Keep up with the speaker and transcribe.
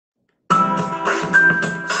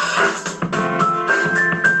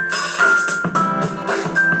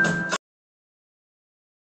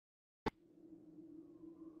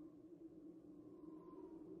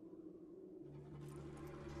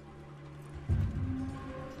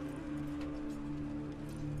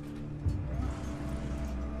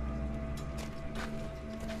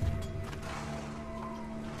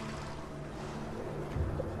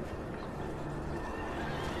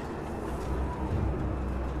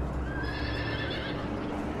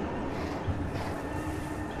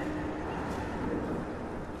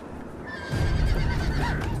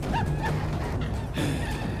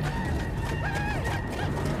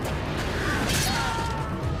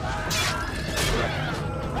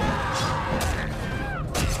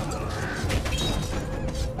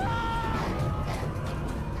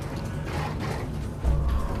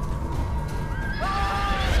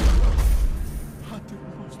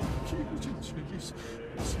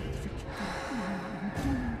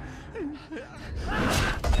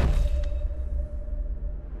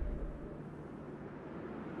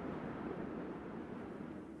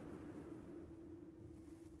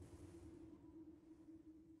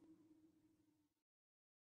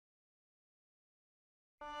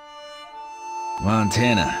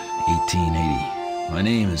Montana, 1880. My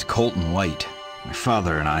name is Colton White. My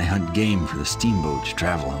father and I hunt game for the steamboats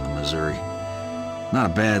traveling the Missouri. Not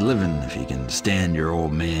a bad living if you can stand your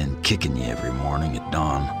old man kicking you every morning at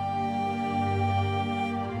dawn.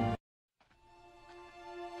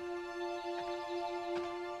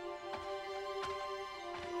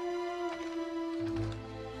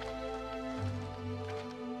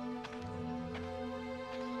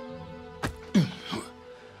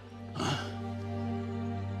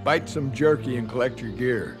 Bite some jerky and collect your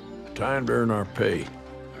gear. Time to earn our pay.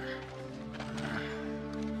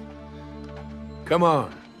 Come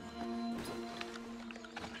on.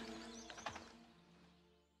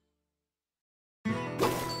 The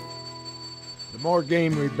more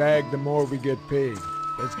game we bag, the more we get paid.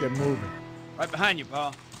 Let's get moving. Right behind you,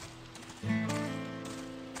 Pa.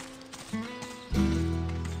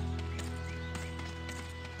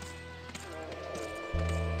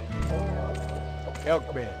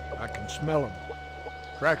 Elk bed. I can smell them.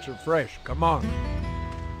 Tracks are fresh. Come on.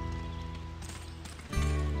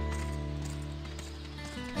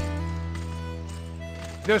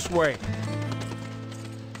 This way.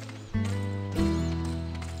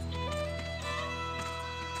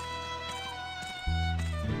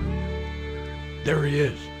 There he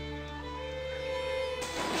is.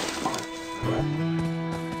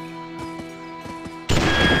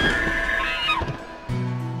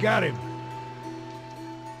 Got him.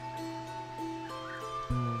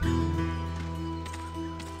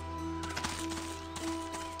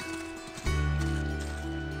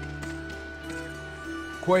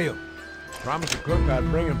 Quail. Promised the cook I'd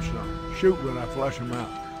bring him some. Shoot when I flush him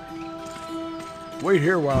out. Wait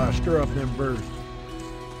here while I stir up them birds.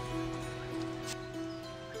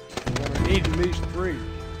 I'm gonna need at least 3.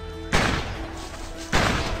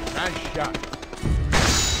 Nice shot.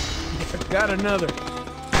 Got another.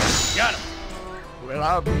 Got him. Well,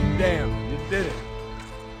 I'll be damned. You did it.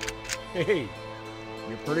 Hey,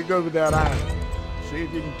 you're pretty good with that iron. See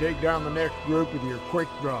if you can take down the next group with your quick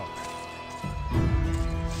draw.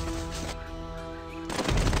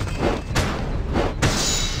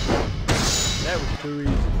 That was too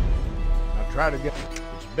easy. Now try to get...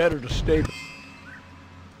 It's better to stay... so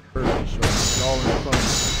it's all in front.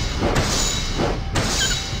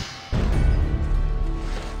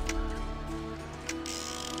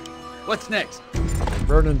 What's next?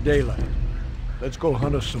 Burning daylight. Let's go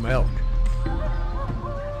hunt us some elk.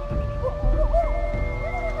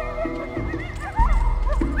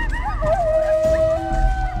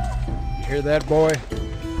 You hear that, boy?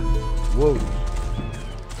 Whoa.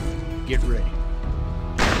 Get ready.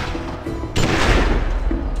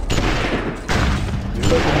 You're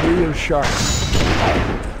looking real sharp.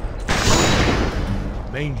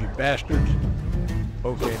 Mangy bastards.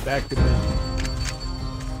 Okay, back to business.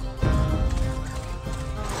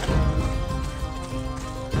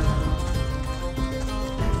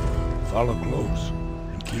 Follow close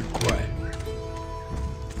and keep quiet.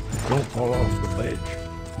 Don't fall off the ledge.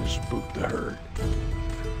 You'll spook the herd.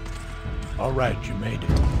 All right, you made it.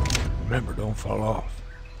 Remember, don't fall off.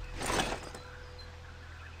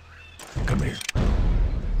 Come here.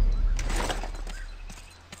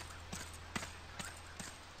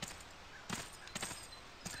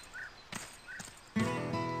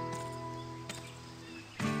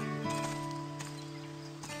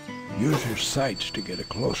 Use your sights to get a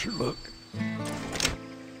closer look.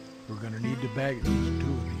 We're gonna need to bag at least 2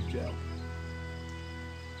 of these elk.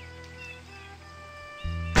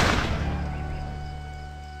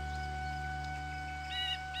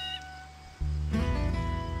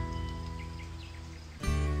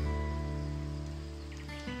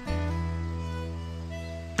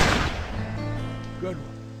 Good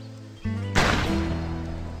one.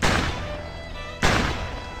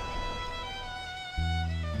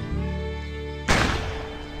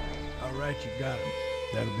 All right, you got him.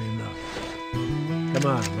 That'll be enough. Come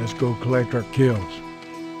on, let's go collect our kills.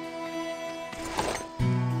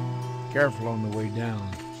 Careful on the way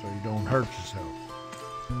down so you don't hurt yourself.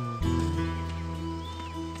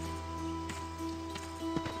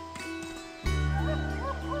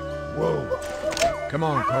 Whoa. Come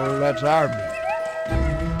on, Cole, that's our meat.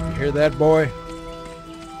 You hear that, boy?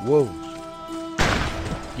 Wolves.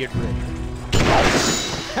 Get ready.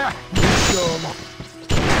 Ha! Show 'em.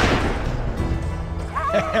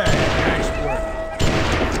 Nice work.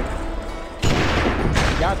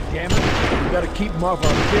 God damn it. We gotta keep them off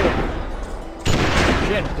our kill.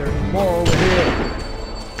 Shit, there's more over here.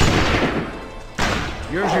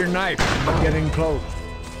 Here's your knife. I'm getting close.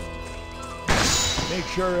 Make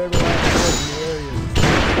sure every last one in the area is...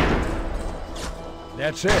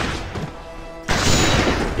 That's it.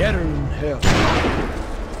 Better than hell.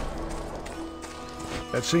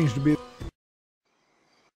 That seems to be...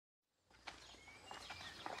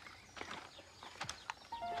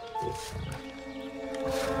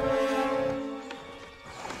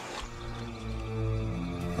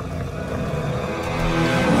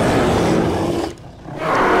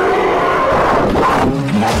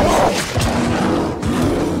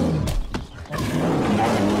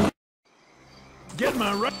 Get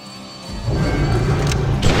my right...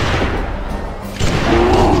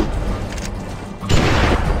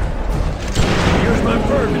 Here's my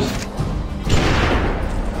Fergus.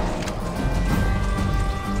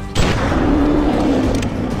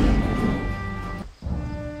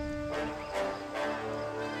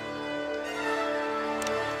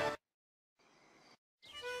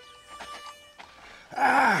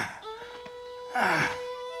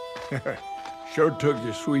 Sure took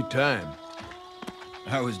your sweet time.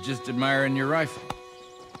 I was just admiring your rifle.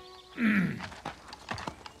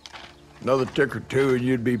 Another tick or two and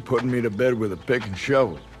you'd be putting me to bed with a pick and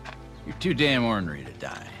shovel. You're too damn ornery to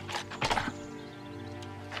die.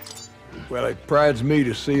 Well, it prides me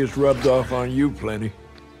to see it's rubbed off on you plenty.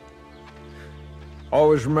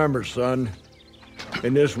 Always remember, son,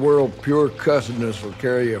 in this world, pure cussedness will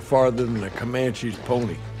carry you farther than a Comanche's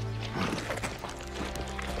pony.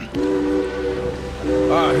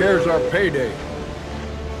 Ah, here's our payday.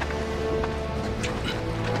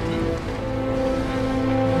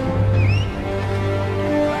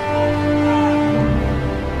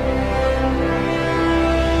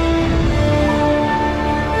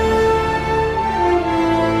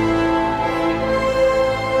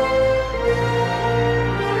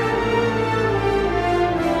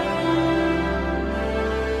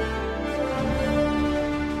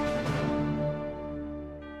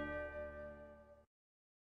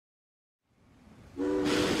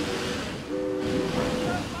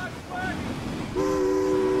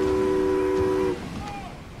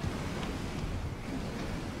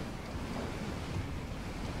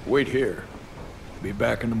 Wait here. Be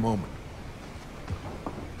back in a moment.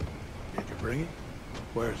 Did you bring it?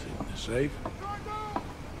 Where is it? In the safe?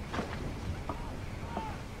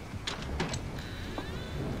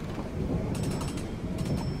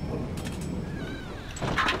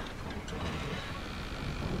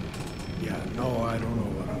 Yeah, no, I don't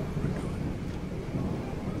know what I'm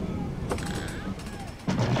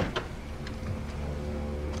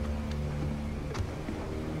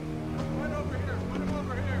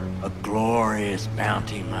A glorious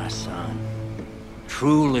bounty, my son.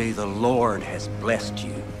 Truly the Lord has blessed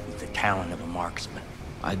you with the talent of a marksman.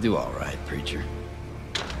 I do all right, preacher.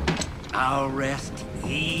 I'll rest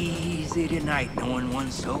easy tonight knowing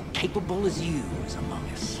one so capable as you is among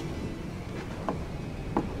us.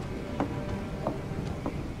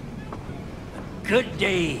 A good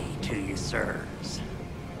day to you, sirs.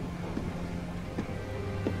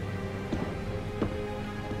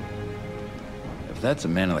 If that's a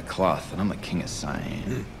man of the cloth, then I'm the king of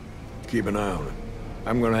Siam. Keep an eye on it.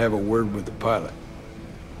 I'm gonna have a word with the pilot.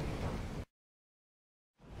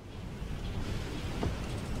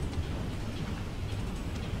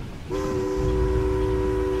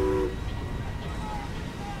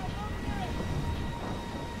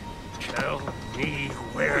 Tell me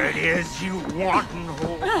where it is you want and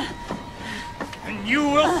hold, and you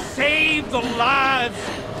will save the lives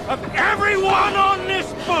of everyone on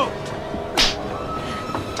this boat.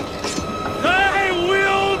 Thy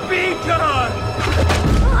will be done!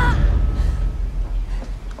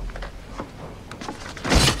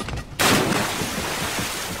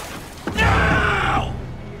 Now!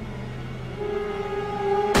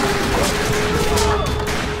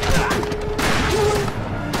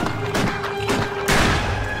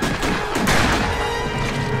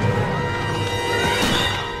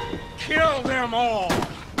 Kill them all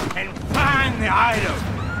and find the item.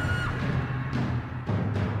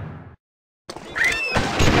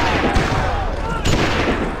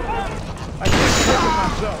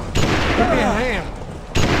 Give me a hand.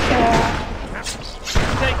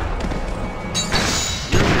 Take it.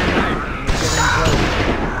 Use your knife when you get in close.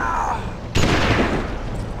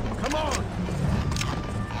 Come on.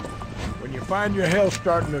 When you find your health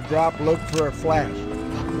starting to drop, look for a flash.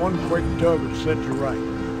 One quick tug will set you right.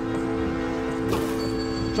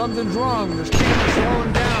 Something's wrong. The steam is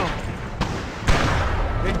slowing down.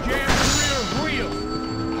 They jammed the rear wheel.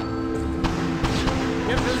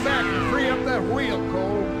 Get this back and free up that wheel,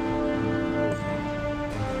 Cole.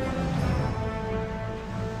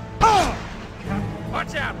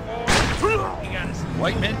 Watch out, boy. You got us.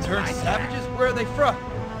 White men turned savages? Where are they from?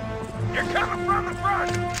 You're coming from the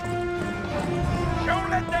front. Don't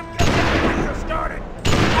let them get the wheel started.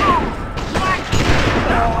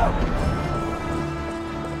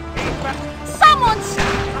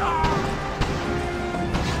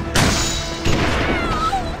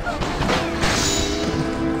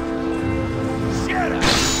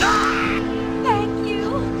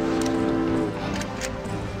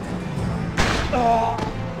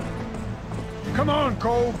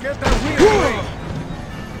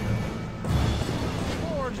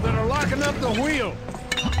 the wheel!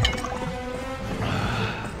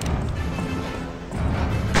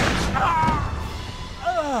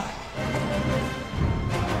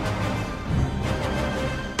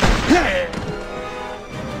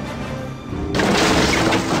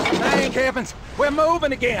 Thank heavens! We're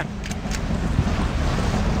moving again!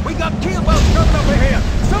 We got keelboats coming up ahead!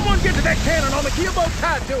 Someone get to that cannon on the keelboat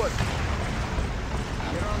tied to us!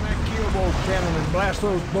 Get on that keelboat cannon and blast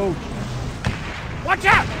those boats. Watch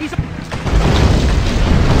out! He's a...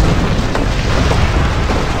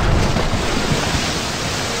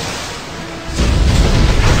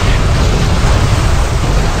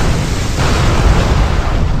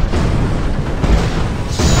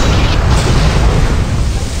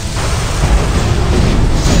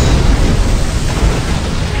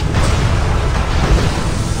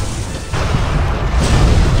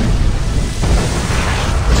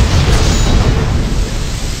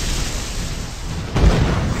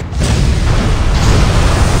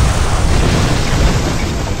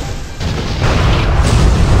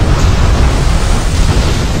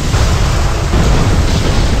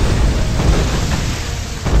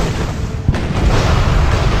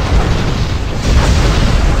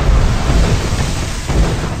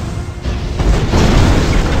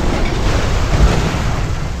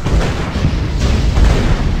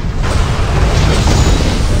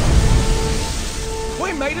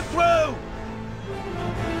 Made it through!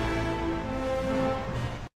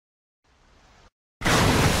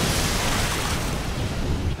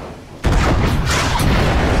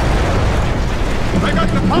 They got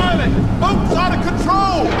the pilot! Boat's out of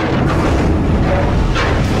control!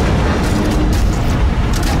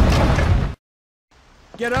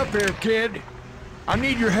 Get up here, kid. I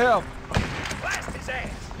need your help. Blast his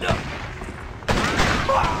ass!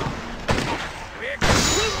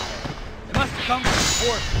 They must have come from the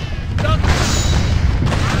port. Done.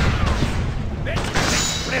 Bitch,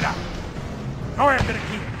 split up! Or I'm gonna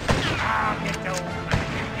keep it. I'll get the old man.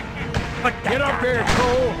 Put that Get up guy here, down.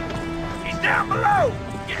 Cole. He's down below!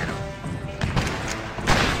 Get him!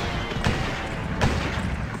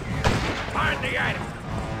 Find the item.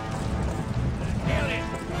 Hell is it?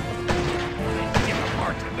 Let's get the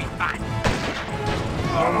parts that we find.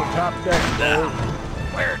 On the top deck, Cole.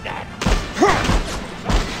 Where's that?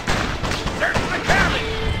 Search the cabin!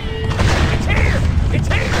 It's here! It's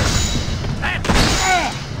here! That's...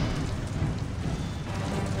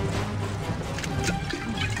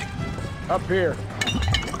 Up here.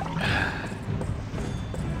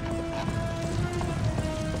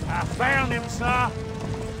 I found him, sir.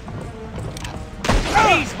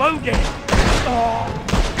 He's wounded.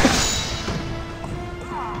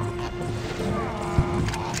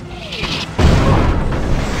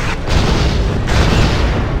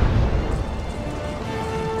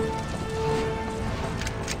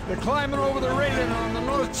 They're climbing over the railing on the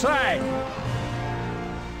north side.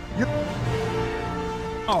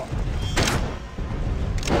 Oh.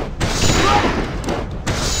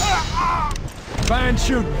 Fine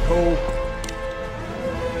shooting, Cole.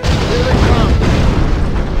 Here they come.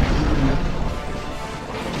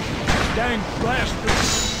 Dang blasters.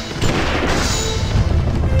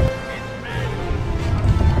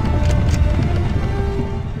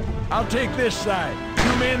 I'll take this side.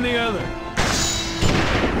 You man the other.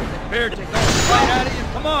 Bear take all the fight out of you.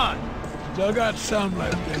 Come on. Still got some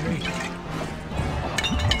left in me.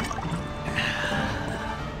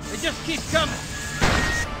 They just keep coming.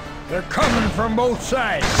 They're coming from both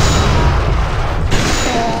sides.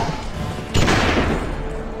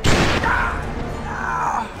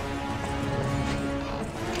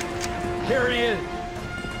 Here he is.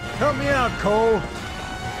 Help me out, Cole.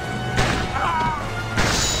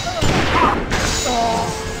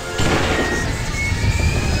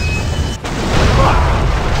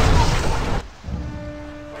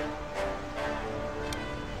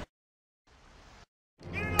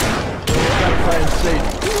 Gotta find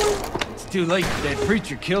Sadie. It's too late. That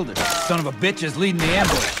preacher killed her. Son of a bitch is leading the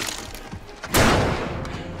ambush.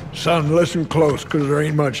 Son, listen close, because there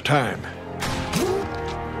ain't much time.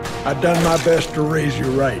 I've done my best to raise you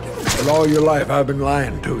right, but all your life I've been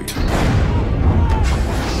lying to you.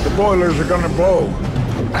 The boilers are gonna blow.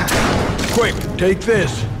 Quick, take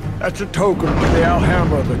this. That's a token to the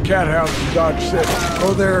Alhambra, the cat house in Dodge City.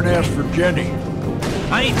 Go there and ask for Jenny.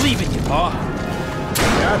 I ain't leaving you, Pa.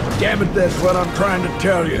 God damn it, that's what I'm trying to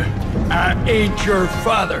tell you. I ain't your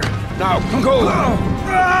father. Now, go!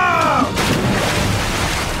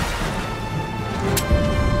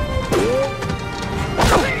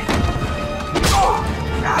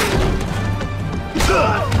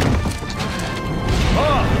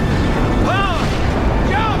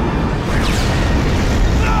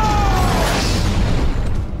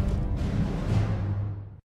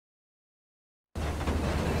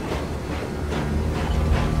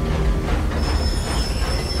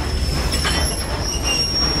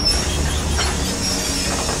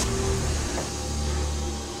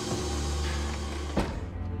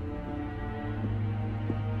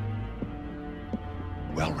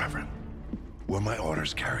 Well, Reverend, were my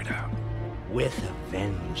orders carried out? With a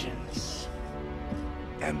vengeance.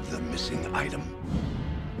 And the missing item?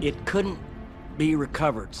 It couldn't be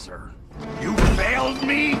recovered, sir. You failed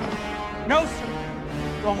me? No, sir.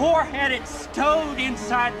 The whore had it stowed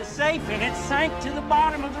inside the safe and it sank to the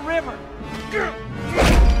bottom of the river.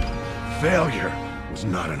 Failure was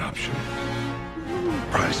not an option.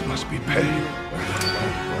 Price must be paid.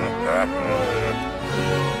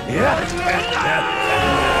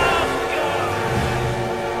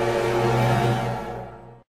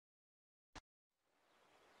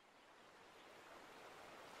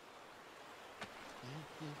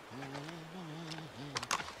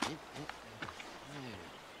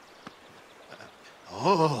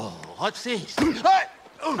 Oh, what's this? Give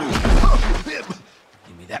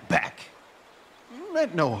me that back. You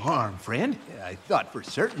meant no harm, friend. I thought for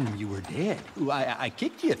certain you were dead. I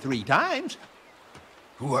kicked you 3 times.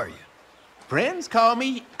 Who are you? Friends call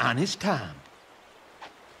me Honest Tom.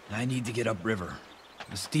 I need to get upriver.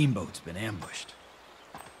 The steamboat's been ambushed.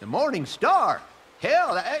 The Morning Star.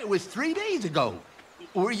 Hell, it was 3 days ago.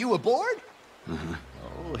 Were you aboard?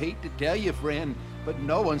 Oh, hate to tell you, friend, but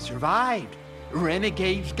no one survived.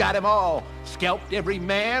 Renegades got 'em all. Scalped every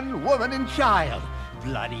man, woman, and child.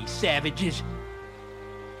 Bloody savages.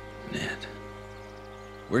 Ned.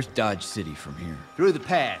 Where's Dodge City from here? Through the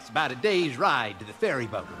pass, about a day's ride to the ferry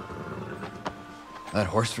boat. That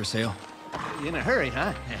horse for sale? In a hurry,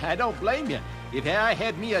 huh? I don't blame you. If I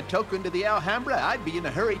had me a token to the Alhambra, I'd be in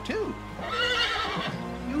a hurry, too.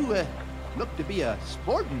 You, look to be a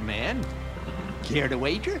sporting man. Care to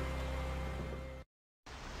wager?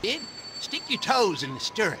 Kid, stick your toes in the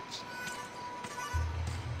stirrups.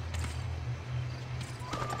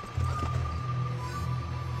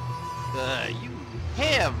 You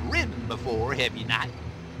have ridden before, have you not?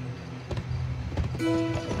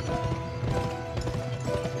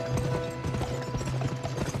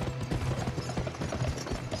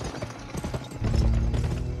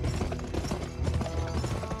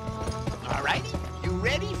 All right, you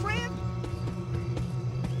ready, friend?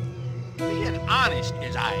 Being honest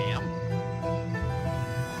as I am,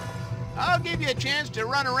 I'll give you a chance to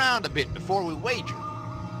run around a bit before we wager.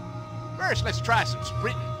 First, let's try some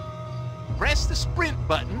sprinting. Press the sprint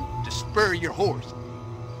button to spur your horse.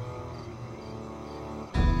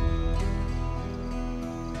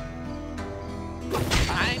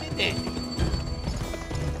 Fine and dandy.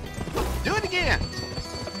 Do it again.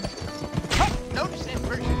 Oh, notice that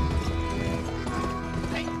first.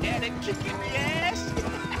 Ain't that a kick in the ass?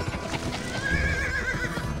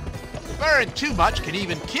 Spurring too much can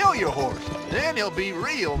even kill your horse. Then he'll be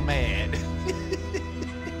real mad.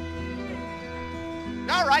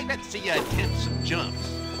 All right, let's see you attempt some jumps.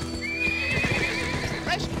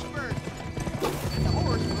 Press the spur, and the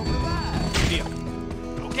horse will revive. Deal.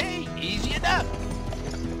 Okay, easy enough.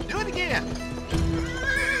 Do it again.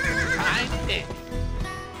 Fine and dandy.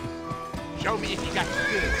 Show me if you got the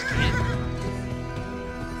goods, kid.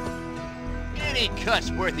 Any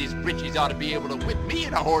cuss worth his britches ought to be able to whip me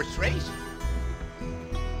in a horse race.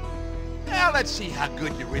 Now let's see how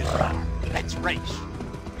good you really are. Let's race.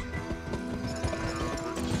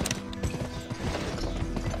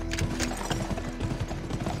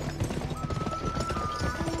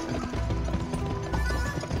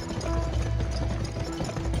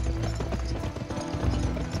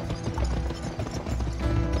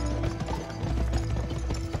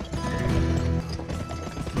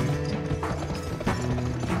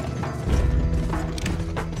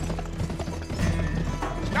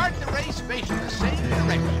 Start the race facing the same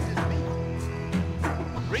direction as me.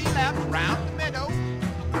 3 laps round the meadow.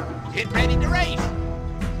 Get ready to race.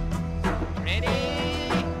 Ready?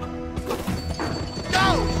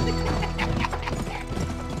 Go!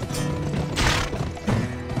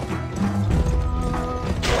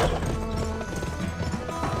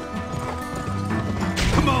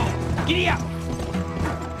 Come on, giddy up!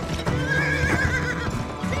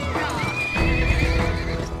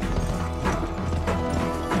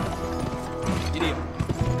 Giddy up.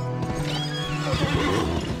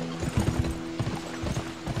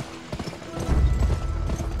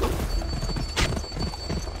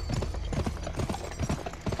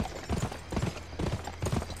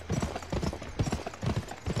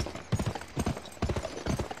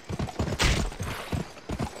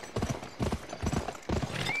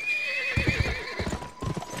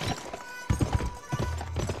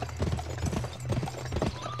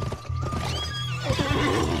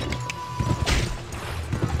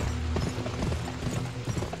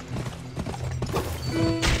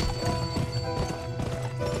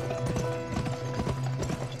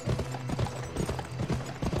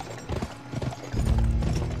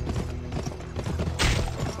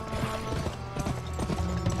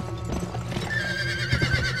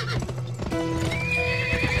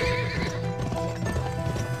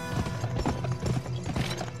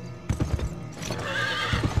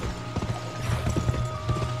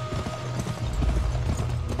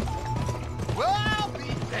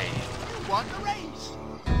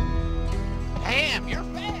 You're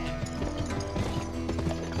fast.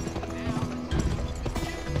 Now,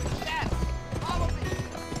 saddle. Follow me.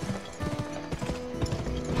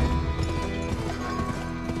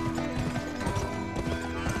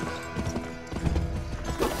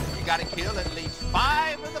 You gotta kill at least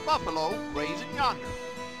 5 of the buffalo grazing yonder.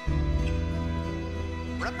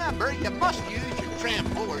 Remember, you must use your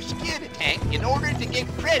trample or skid attack in order to get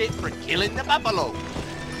credit for killing the buffalo.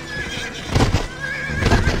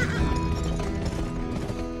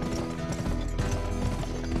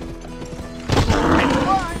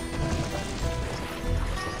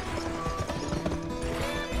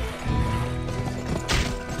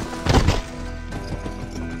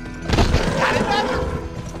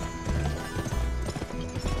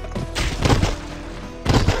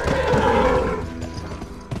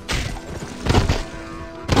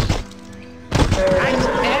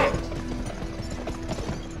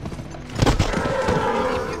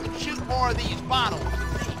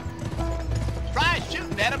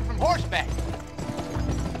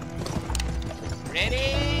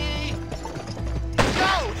 Ready?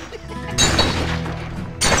 Go!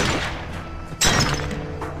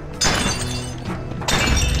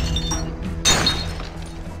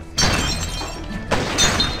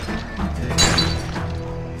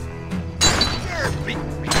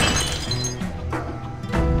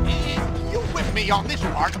 You whip me on this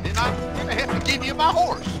part, then I'm gonna have to give you my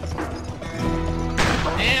horse.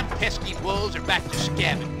 Damn pesky wolves are back to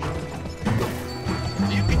scavenge.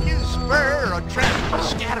 You can use spur or trample to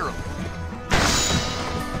scatter them.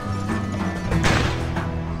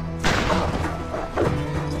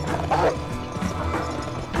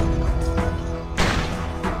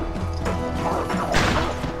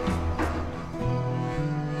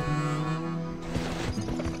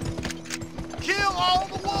 Kill all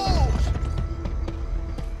the wolves!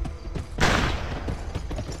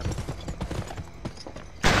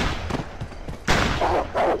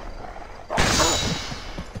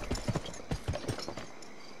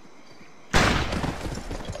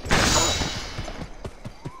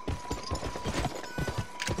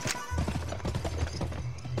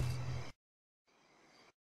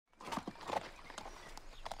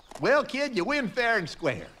 Well, kid, you win fair and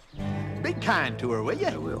square. Be kind to her, will you?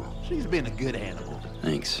 I will. She's been a good animal.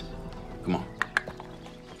 Thanks. Come on.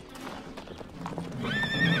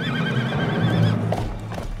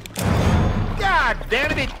 God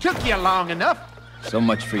damn it, it took you long enough. So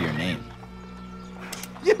much for your name.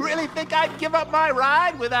 You really think I'd give up my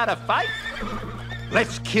ride without a fight?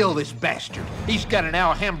 Let's kill this bastard. He's got an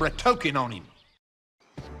Alhambra token on him.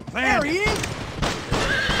 There he is!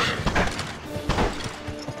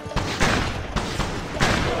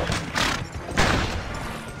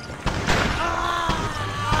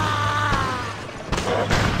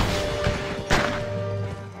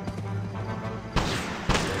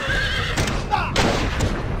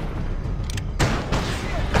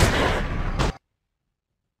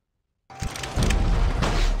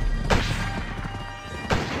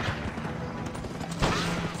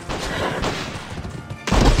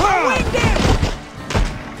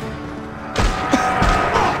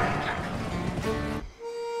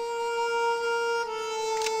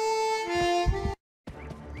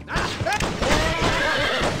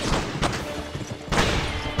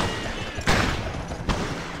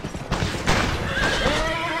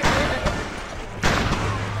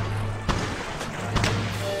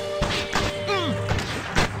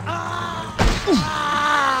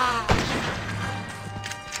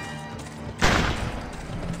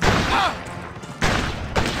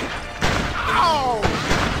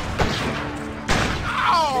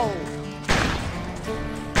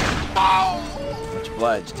 Much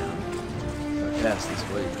obliged, Tom. If I pass this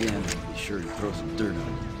way again, be sure to throw some dirt on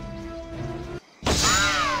you.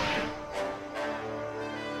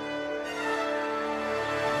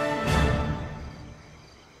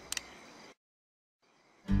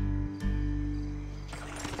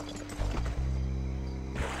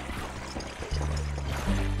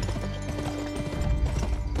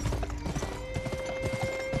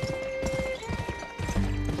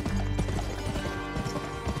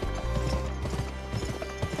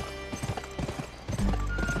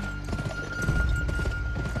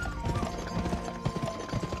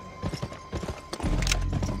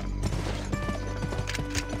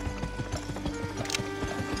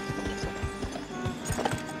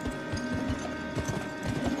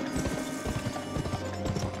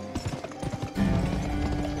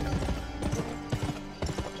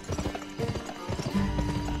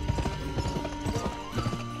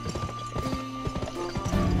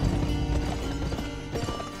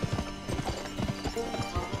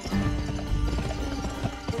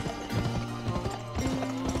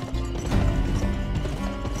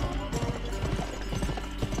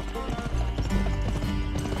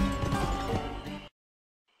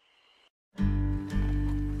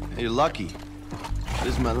 You're lucky.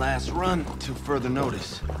 This is my last run till further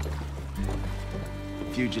notice.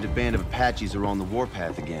 The fugitive band of Apaches are on the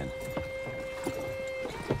warpath again.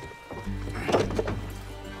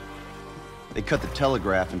 They cut the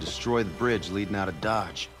telegraph and destroyed the bridge leading out of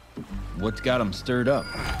Dodge. What's got them stirred up?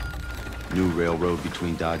 New railroad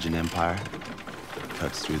between Dodge and Empire.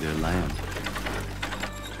 Cuts through their land.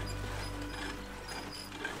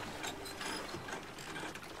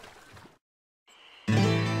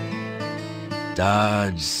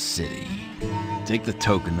 Dodge City. Take the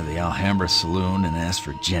token to the Alhambra Saloon and ask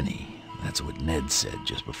for Jenny. That's what Ned said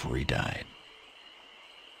just before he died.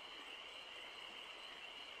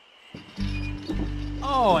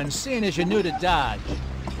 Oh, and seeing as you're new to Dodge,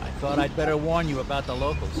 I thought I'd better warn you about the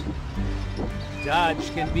locals. Dodge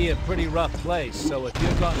can be a pretty rough place, so if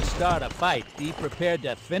you're going to start a fight, be prepared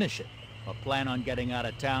to finish it, or plan on getting out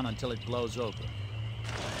of town until it blows over.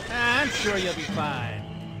 I'm sure you'll be fine.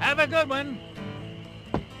 Have a good one!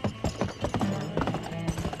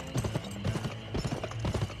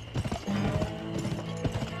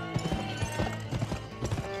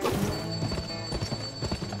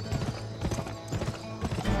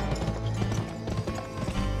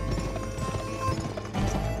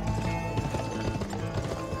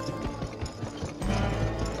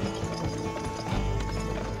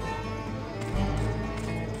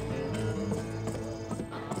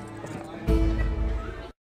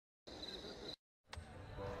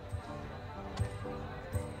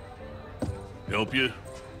 Help you?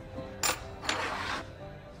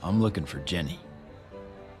 I'm looking for Jenny.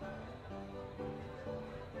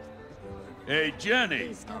 Hey,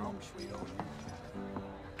 Jenny!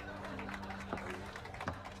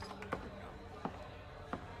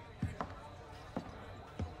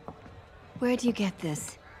 Where'd you get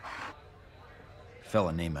this? A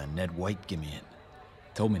fella named Ned White give me it.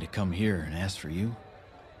 Told me to come here and ask for you.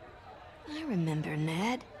 I remember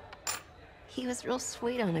Ned. He was real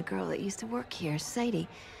sweet on a girl that used to work here, Sadie.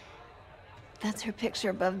 That's her picture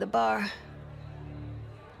above the bar.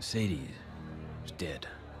 Sadie is dead.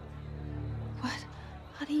 What?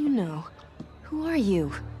 How do you know? Who are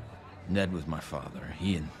you? Ned was my father.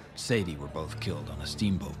 He and Sadie were both killed on a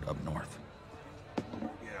steamboat up north.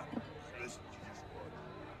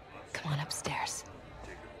 Come on upstairs.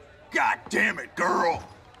 God damn it, girl!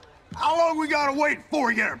 How long we gotta wait before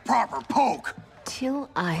we get a proper poke? Till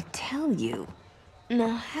I tell you.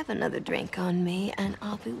 Now have another drink on me, and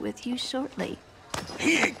I'll be with you shortly.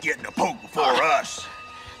 He ain't getting a poke before us.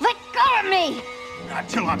 Let go of me! Not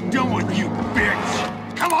till I'm done with you,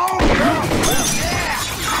 bitch! Come on! Yeah!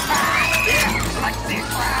 Yeah! Like this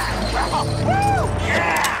ride! Woo!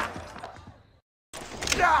 Yeah!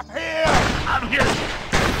 Stop here! I'm here!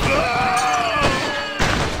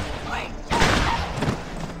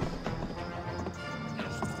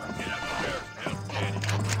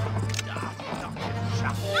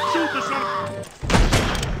 Shoot the son of...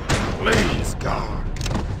 Please, God.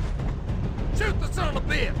 Shoot the son of a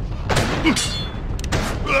bitch!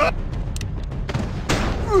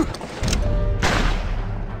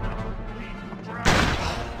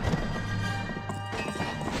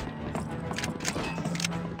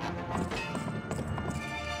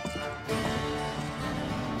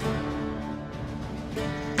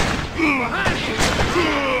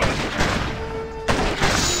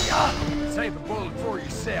 Save a bullet for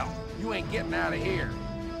yourself. You ain't getting out of here.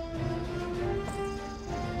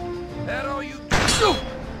 That all you do?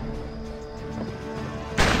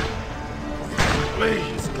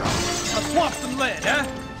 Please, God. I'll swap some lead, huh?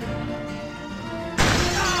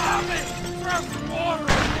 Ah, man! Throw some water on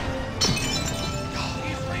it!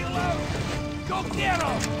 He's reloading! Go get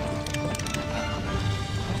him!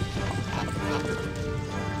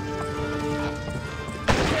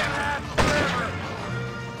 Get out forever!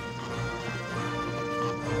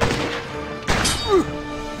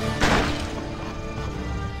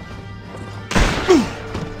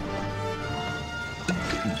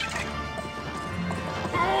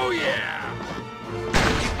 Oh, yeah!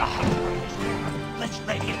 Let's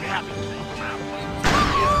make it happen.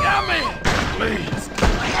 He's got me! Please.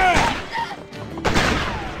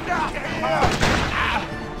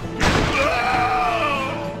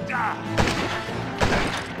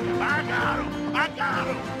 I got him! I got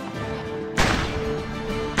him!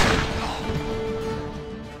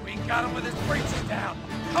 We got him with his breeches down.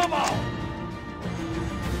 Come on!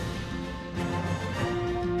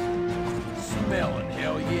 Smelling,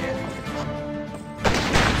 hell yeah.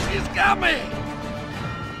 He's got me!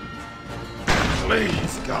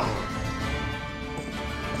 Please, God.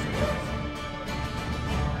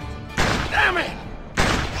 Damn it!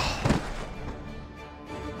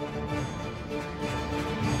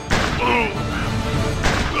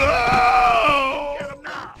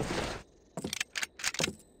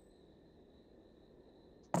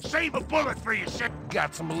 Save a bullet for you, shit.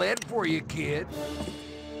 Got some lead for you, kid.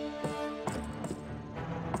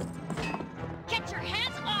 Get your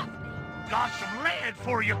hands off me! Got some lead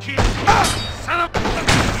for you, kid. Ah! Son of a...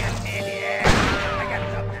 Yeah, I got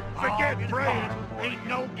something. Forget praying. Ain't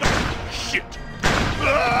no... Shit.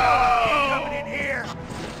 Oh! Coming in here.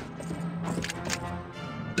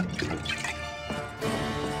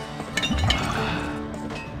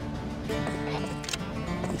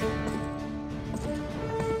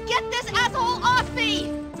 Get this asshole off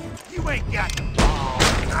me! You ain't got the ball.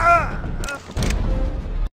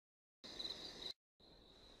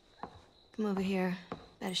 Come over here.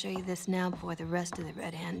 Better show you this now before the rest of the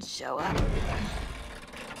Red Hands show up.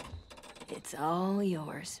 It's all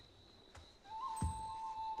yours.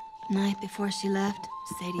 Night before she left,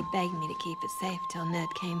 Sadie begged me to keep it safe till Ned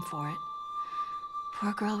came for it.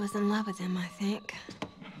 Poor girl was in love with him, I think.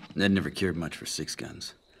 Ned never cared much for six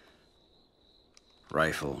guns.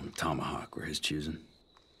 Rifle and tomahawk were his choosing.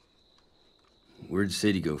 Where'd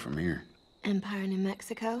Sadie go from here? Empire, New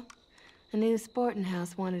Mexico. A new sporting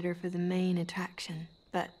house wanted her for the main attraction,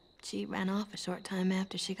 but she ran off a short time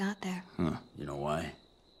after she got there. Huh, you know why?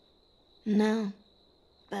 No,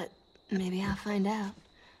 but maybe I'll find out.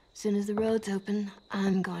 Soon as the roads open,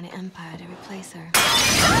 I'm going to Empire to replace her.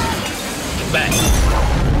 Back.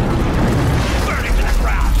 Burn him to the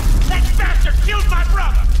ground! That bastard killed my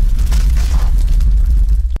brother!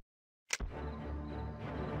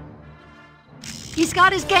 He's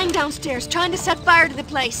got his gang downstairs, trying to set fire to the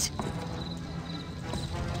place.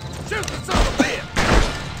 Shoot the son of a bitch!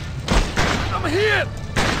 I'm hit!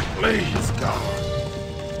 Please, God.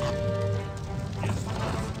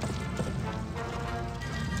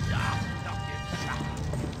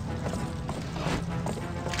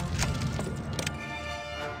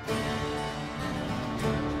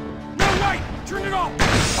 No, wait! Turn it off!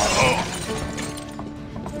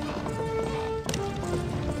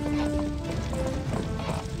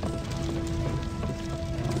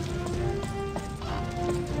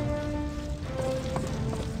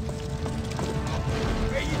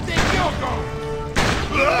 Where you think you're going?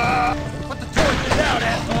 Put the torches out,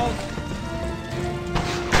 assholes!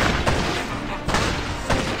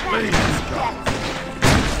 Please, God.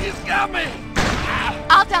 He's got me!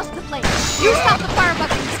 I'll douse the flame. You stop the fire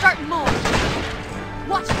bucket and start more.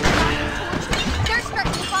 Watch the torch. They're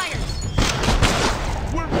starting the fires.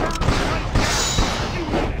 We're burning right now! You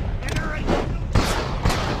hit it, and there ain't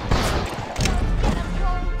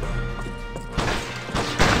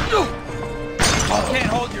Can't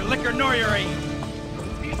hold your liquor nor your aim.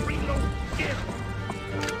 He's reloading. Get him!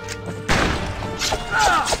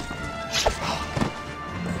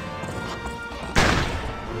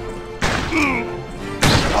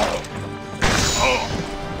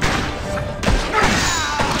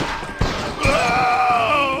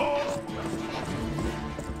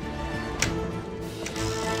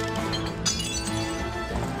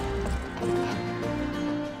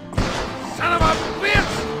 Son of a bitch!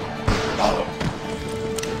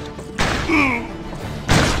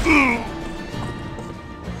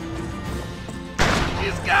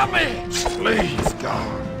 He's got me! Please,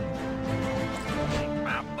 God. Take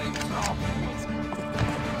my boots off.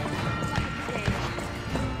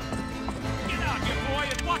 Get out here, boy,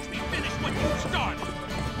 and watch me finish what you started!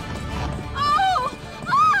 Oh!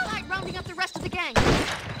 Oh! Like rounding up the rest of the gang.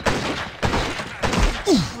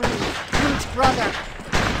 Rude's brother.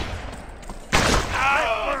 I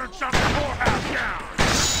burned some whorehouse down!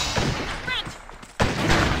 Brent!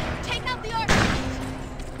 Take out the archers.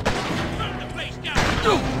 Burn the place down!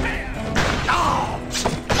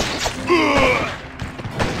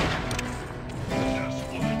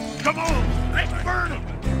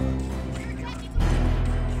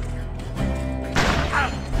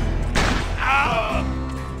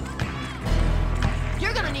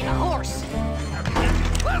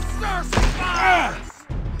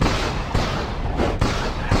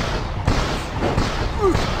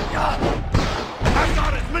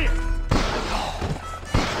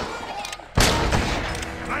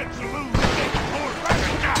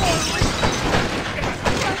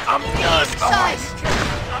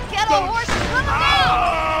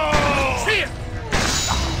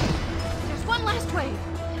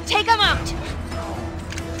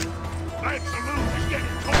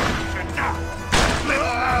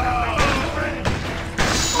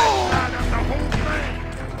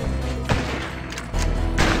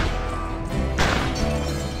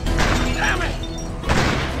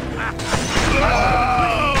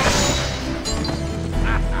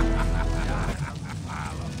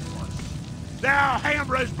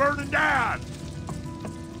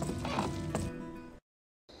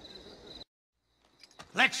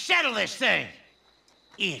 Let's settle this thing.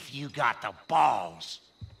 If you got the balls.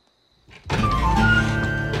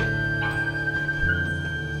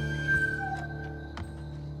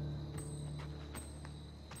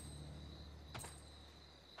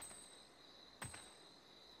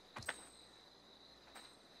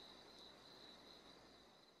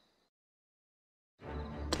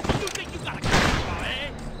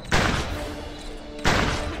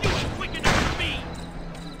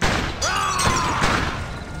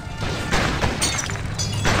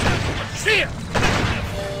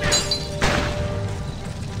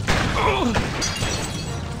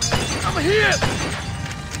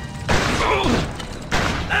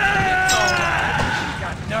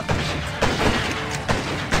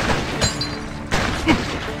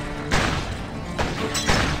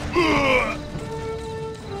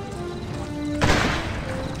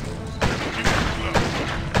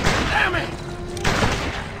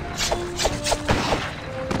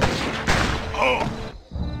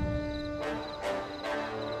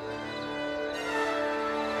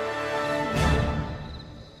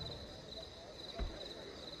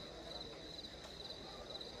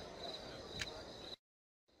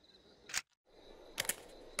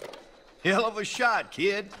 Hell of a shot,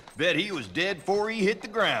 kid. Bet he was dead before he hit the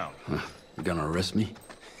ground. You gonna arrest me?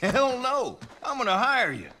 Hell no. I'm gonna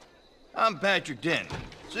hire you. I'm Patrick Denton,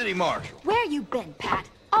 city marshal. Where you been, Pat?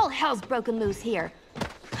 All hell's broken loose here.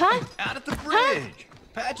 Huh? Out at the bridge.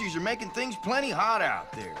 Apaches are making things plenty hot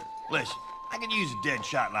out there. Listen, I could use a dead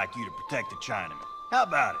shot like you to protect the Chinaman. How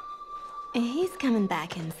about it? He's coming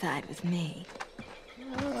back inside with me.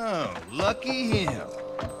 Oh, lucky him.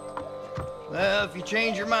 Well, if you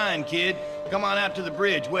change your mind, kid, come on out to the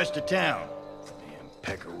bridge west of town.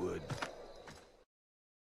 Damn Peckerwood.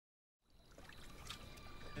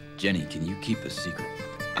 Jenny, can you keep a secret?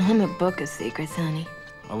 I'm a book of secrets, honey.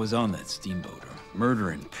 I was on that steamboat. A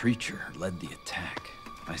murdering preacher led the attack.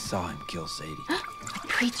 I saw him kill Sadie. A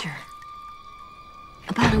preacher.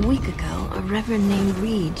 About a week ago, a reverend named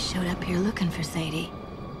Reed showed up here looking for Sadie.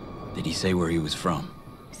 Did he say where he was from?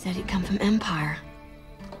 Said he'd come from Empire.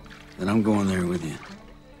 Then I'm going there with you.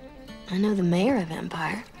 I know the mayor of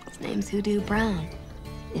Empire. His name's Hoodoo Brown.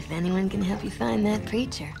 If anyone can help you find that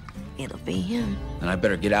preacher, it'll be him. Then I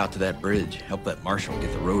better get out to that bridge. Help that marshal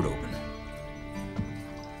get the road open.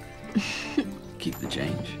 Keep the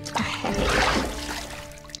change.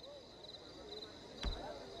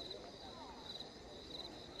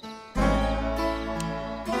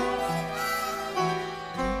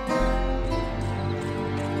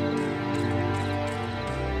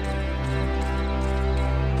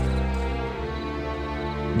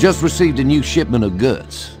 Just received a new shipment of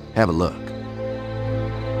goods. Have a look.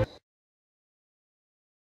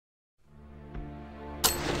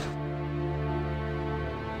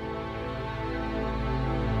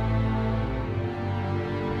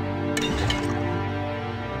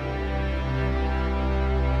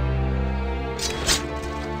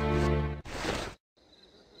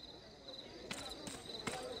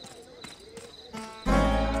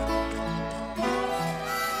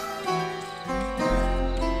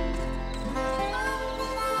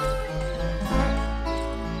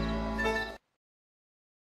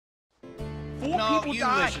 No, you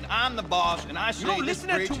listen. I'm the boss, and I say this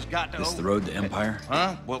bridge has got to open. This the road to Empire?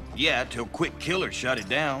 Huh? Well, yeah, till Quick Killer shut it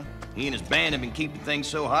down. He and his band have been keeping things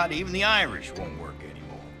so hot, even the Irish won't work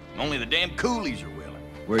anymore. Only the damn coolies are willing.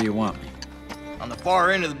 Where you want me? On the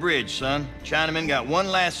far end of the bridge, son. Chinamen got one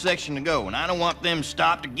last section to go, and I don't want them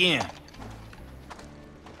stopped again.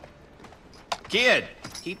 Kid,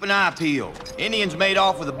 keep an eye peeled. Indians made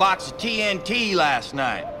off with a box of TNT last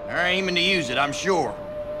night. They're aiming to use it, I'm sure.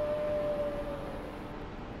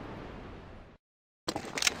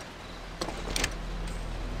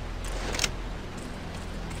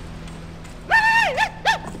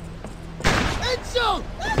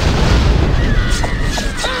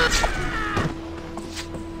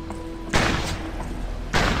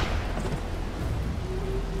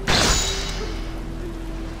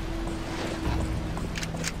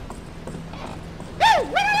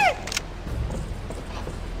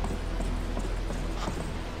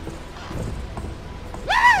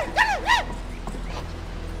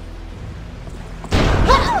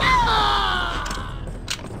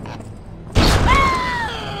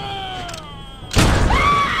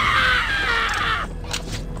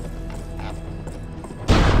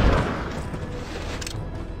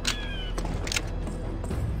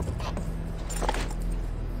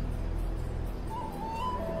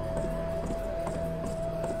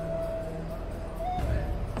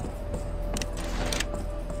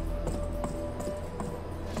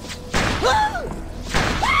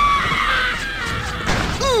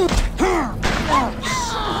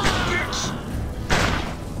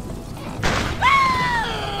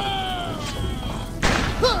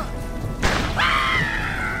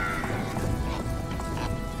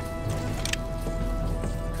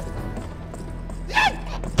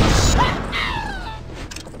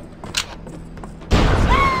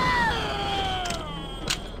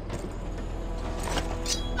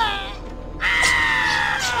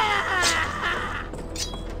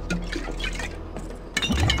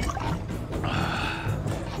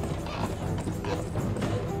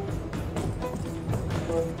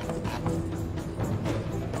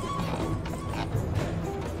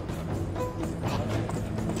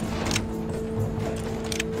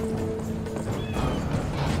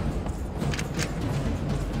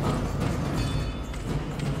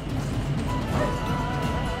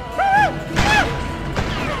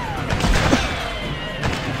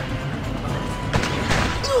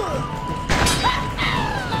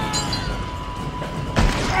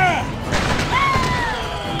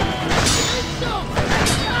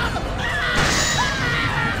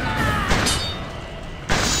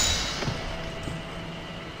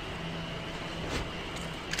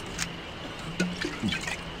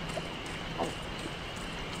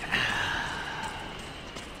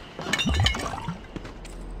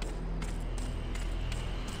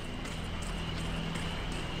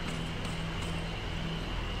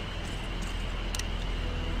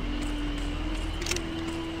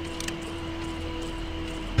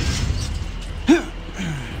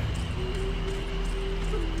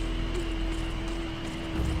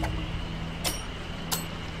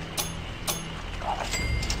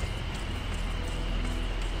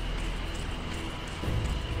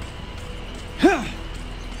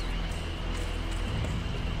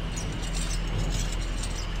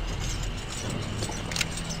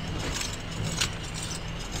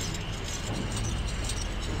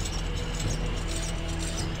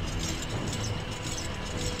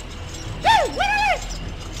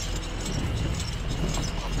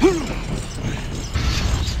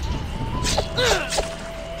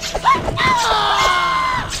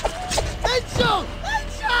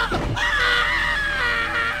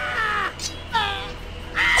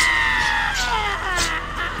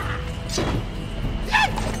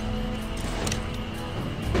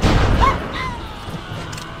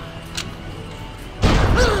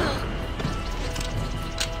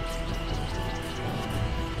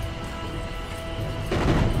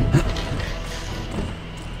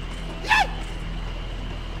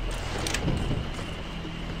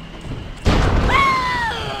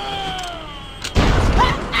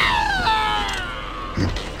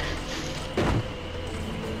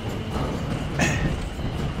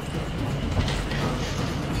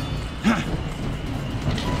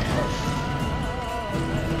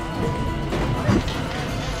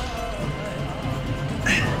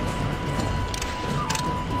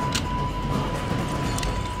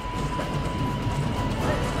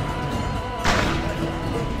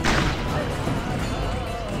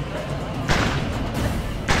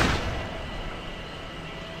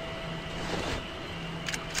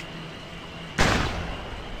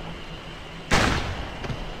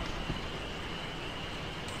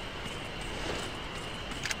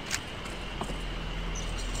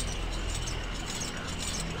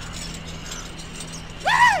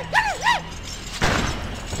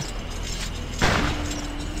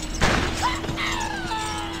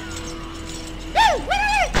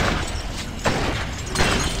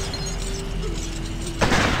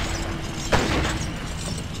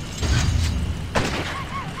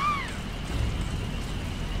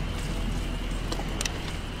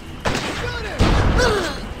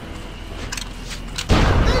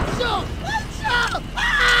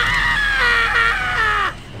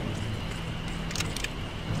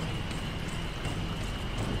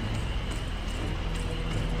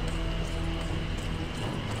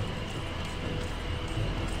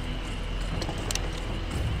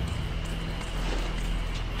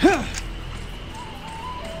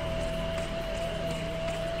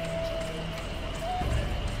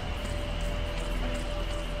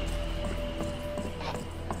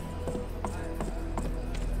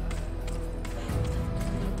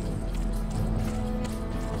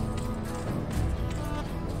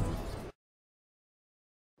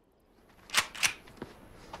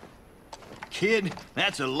 Kid,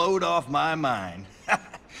 that's a load off my mind.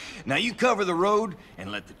 Now you cover the road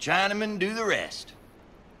and let the Chinaman do the rest.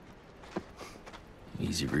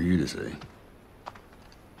 Easy for you to say.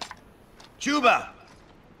 Chuba!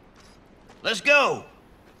 Let's go!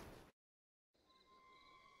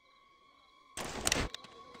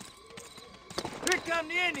 Here come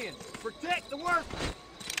the Indians! Protect the workers!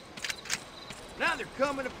 Now they're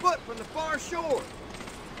coming afoot from the far shore.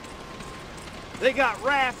 They got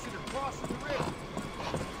rafts that are crossing the river.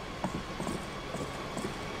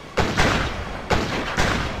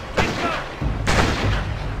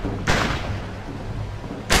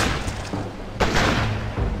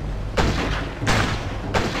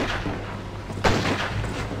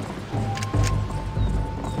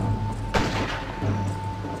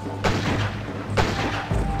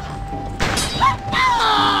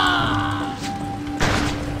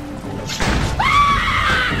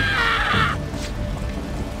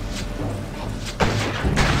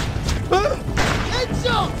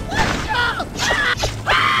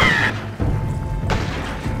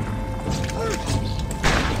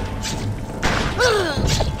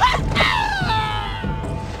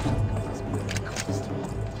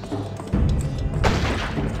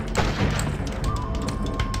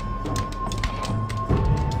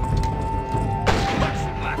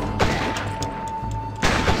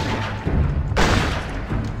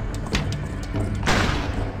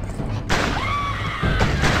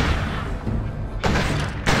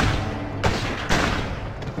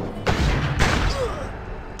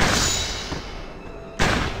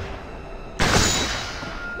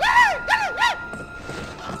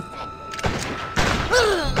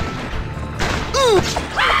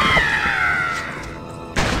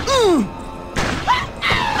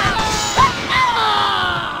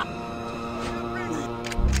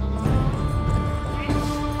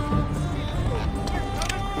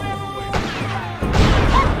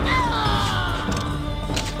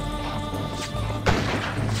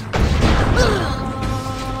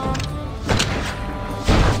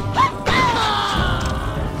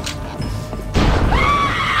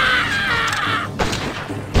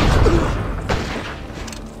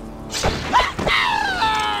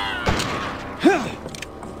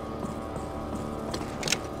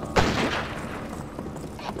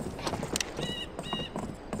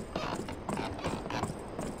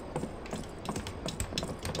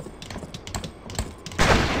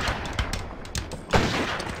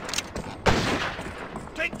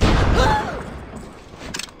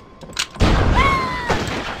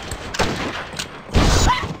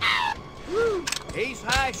 Ace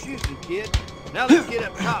high shooting, kid. Now let's get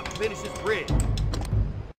up top and finish this bridge.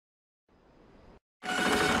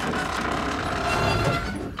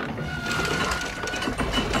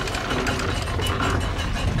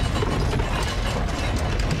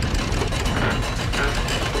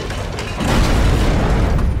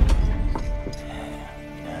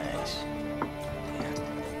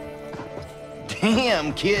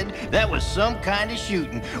 Damn, kid, that was some kind of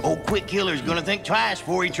shooting. Old Quick Killer's gonna think twice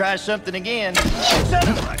before he tries something again. Son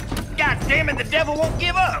of a... God damn it, the devil won't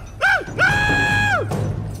give up!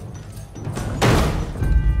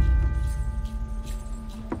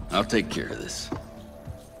 I'll take care of this.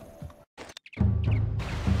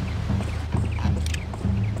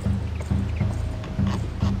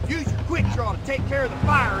 Use your quick draw to take care of the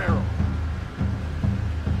fire arrow.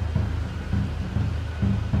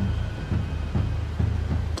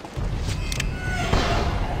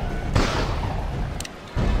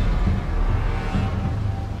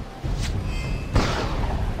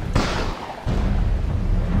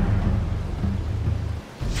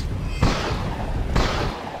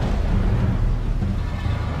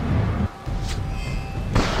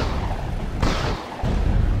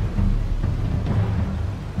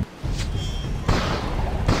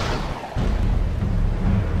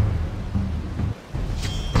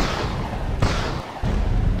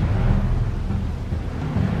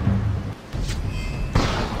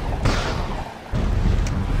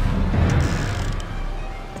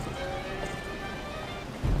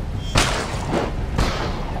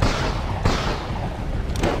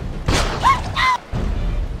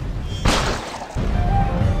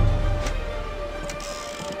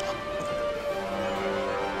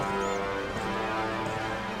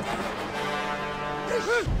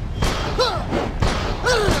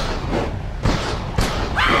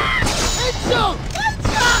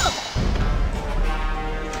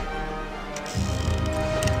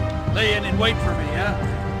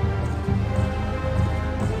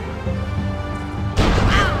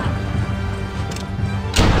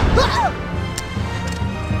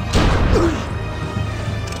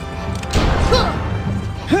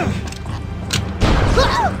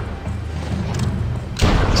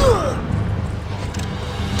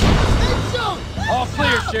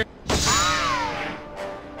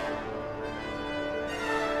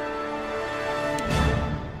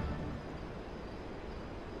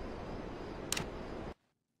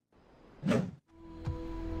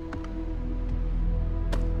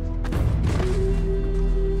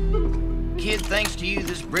 thanks to you,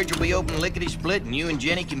 this bridge will be open lickety-split and you and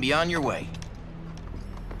Jenny can be on your way.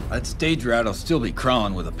 That stage route will still be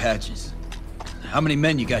crawling with Apaches. How many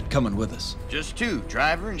men you got coming with us? Just 2,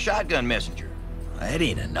 driver and shotgun messenger. That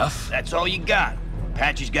ain't enough. That's all you got.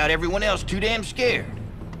 Apache's got everyone else too damn scared.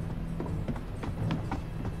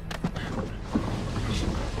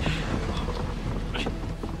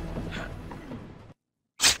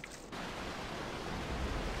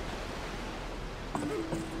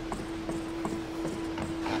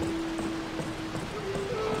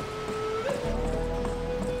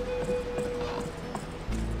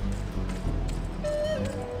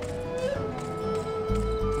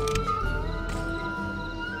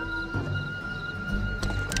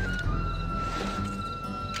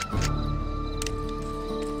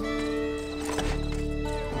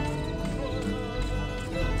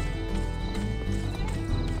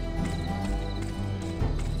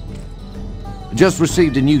 Just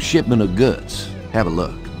received a new shipment of goods. Have a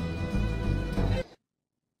look.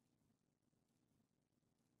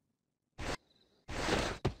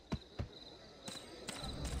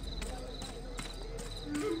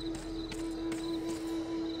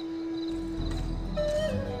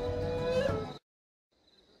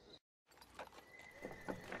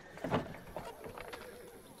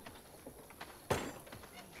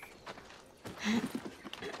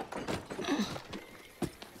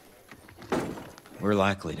 We're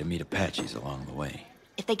likely to meet Apaches along the way.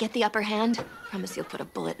 If they get the upper hand, promise you'll put a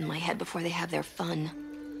bullet in my head before they have their fun.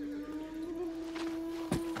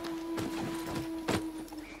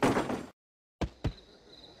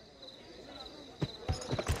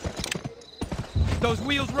 Those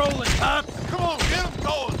wheels rolling, Pops! Come on, get them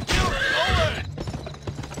going! Get them going!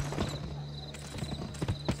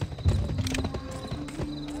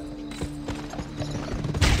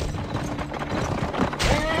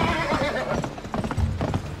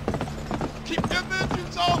 Keep them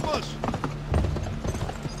engines off us!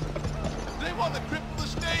 They want to cripple the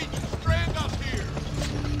stage and strand us here!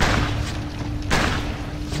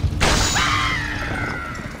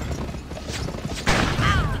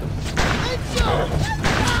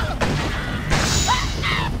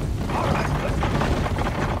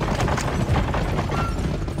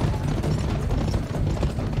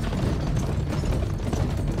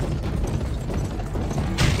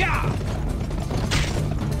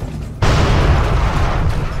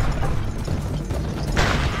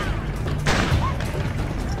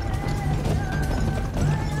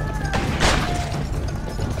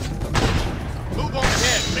 Move on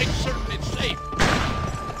ahead, make certain it's safe.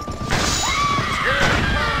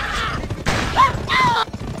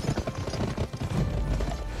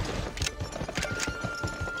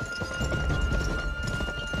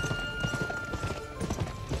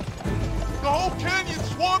 The whole canyon's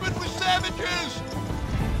swarming with savages!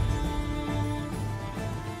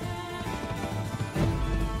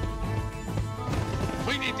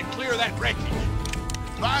 We need to clear that wreckage.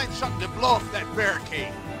 Find something to blow up that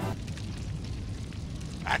barricade.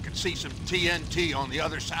 I can see some TNT on the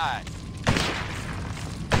other side.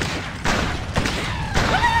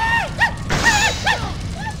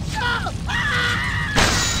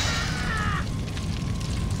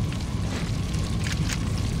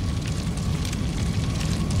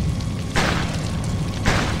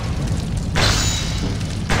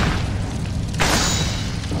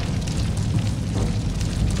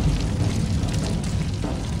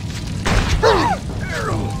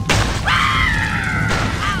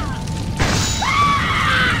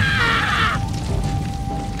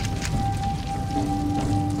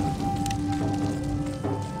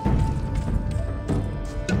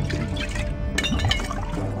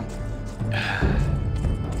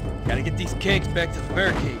 Gotta get these kegs back to the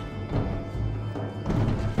barricade.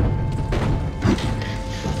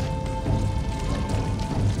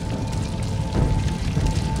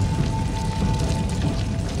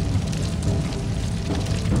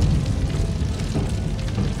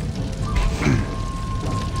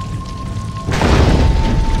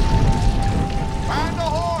 Find the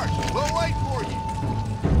horse! We'll wait for you!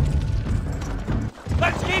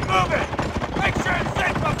 Let's keep moving! Make sure it's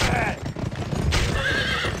safe up ahead!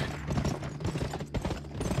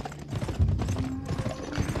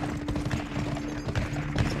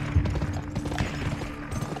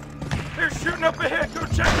 They're shooting up ahead! Go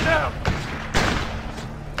check it out!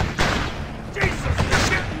 Jesus, they're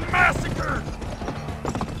getting massacred!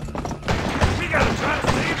 We gotta try to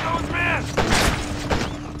save those men!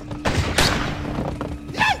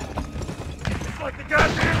 It's like the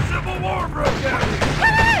goddamn Civil War broke out!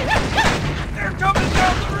 They're coming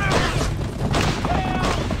down the river!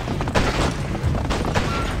 Help!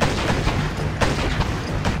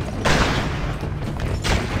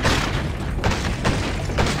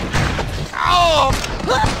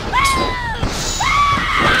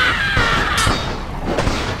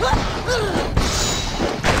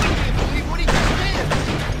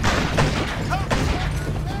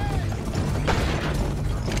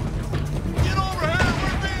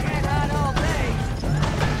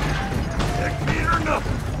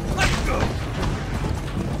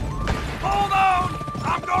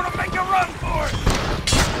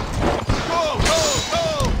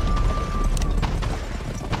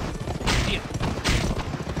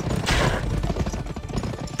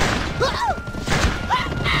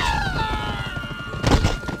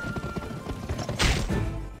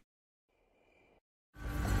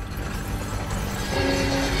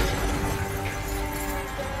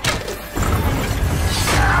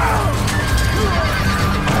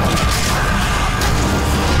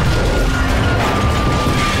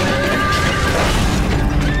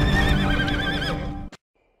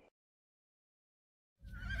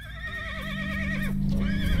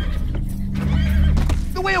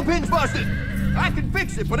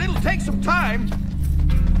 timed.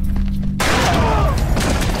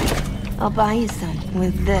 I'll buy you some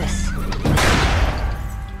with this.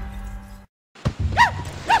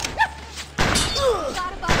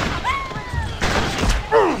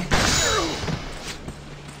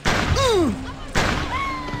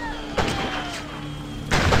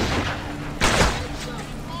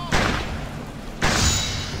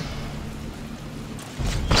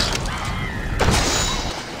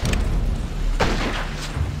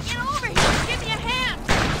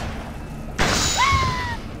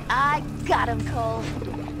 Got him, Cole.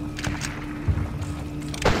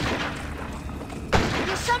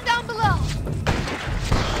 There's some down below.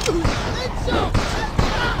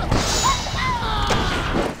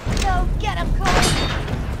 Go get him, Cole.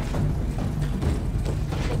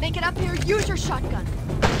 If they make it up here, use your shotgun.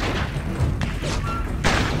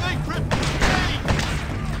 Hey, Crip! Hey!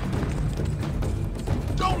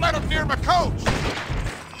 Don't let him near my coach!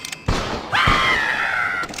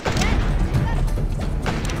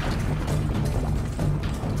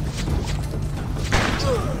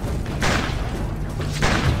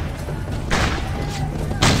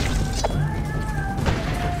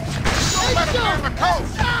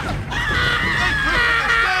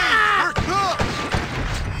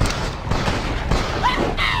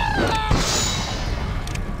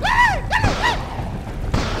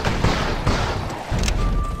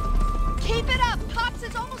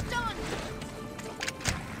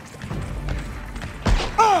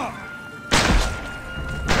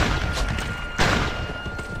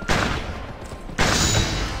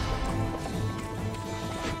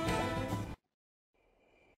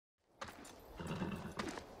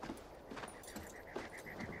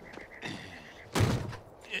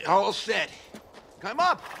 All set. Come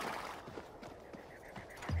up.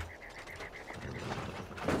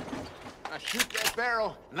 Now shoot that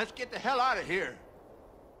barrel, and let's get the hell out of here.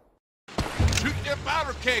 Shoot them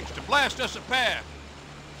powder kegs to blast us a path.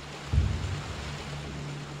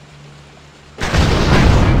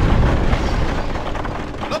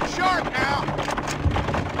 Look sharp now.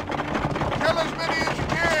 Kill as many as you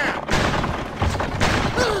can.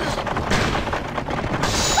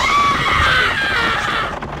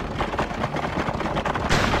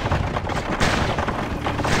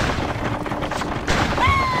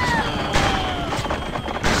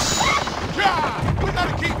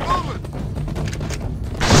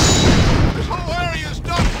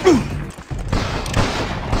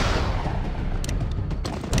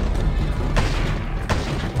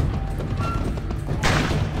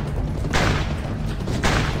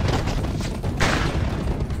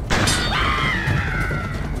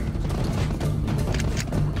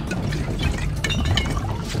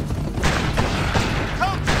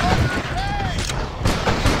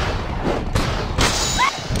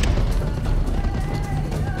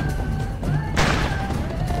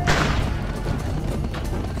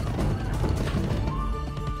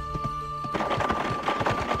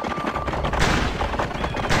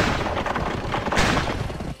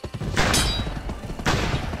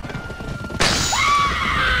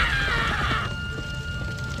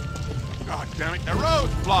 Damn it, the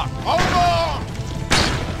road's blocked. Hold on!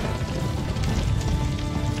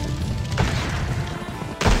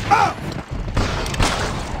 Ah!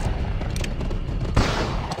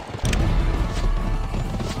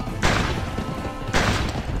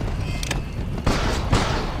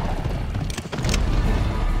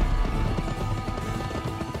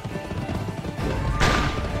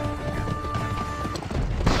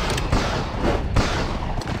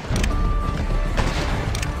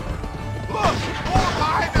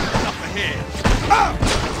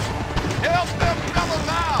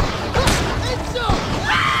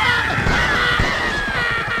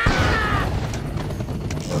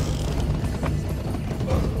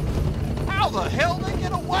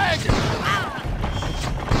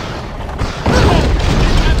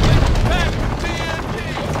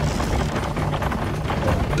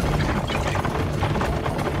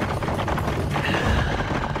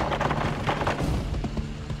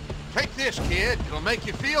 Kid, it'll make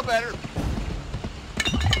you feel better.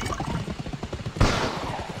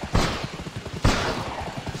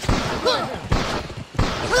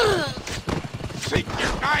 Sink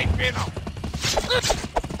your knife in him.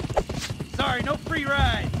 Sorry, no free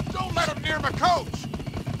ride. Don't let him near my coach.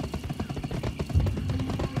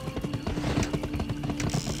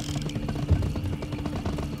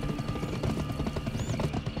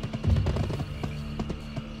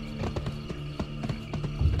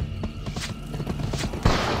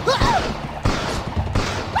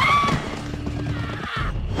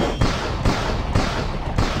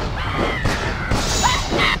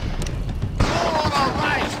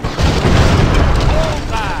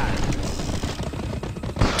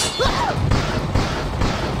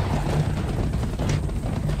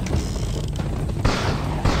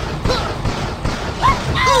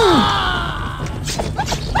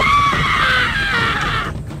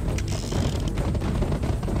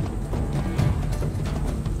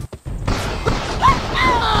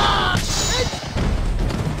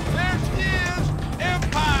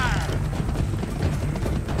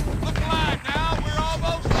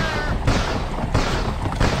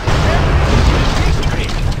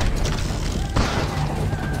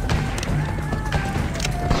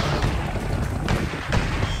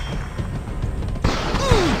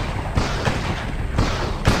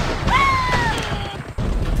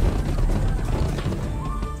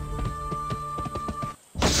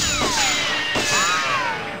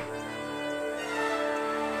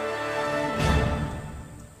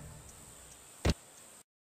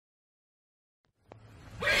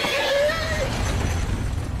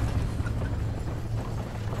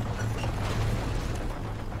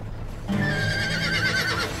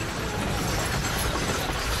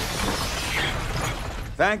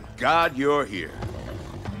 Thank God you're here.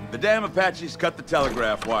 The damn Apaches cut the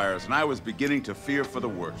telegraph wires, and I was beginning to fear for the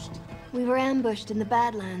worst. We were ambushed in the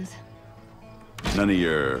Badlands. None of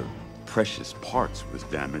your precious parts was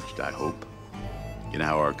damaged, I hope. You know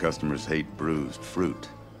how our customers hate bruised fruit.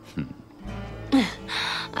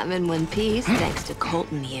 I'm in one piece, thanks to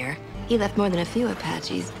Colton here. He left more than a few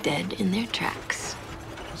Apaches dead in their tracks.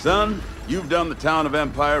 Son, you've done the town of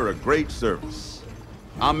Empire a great service.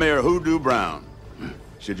 I'm Mayor Hoodoo Brown.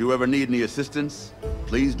 Should you ever need any assistance,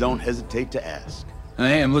 please don't hesitate to ask. I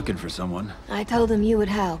am looking for someone. I told him you would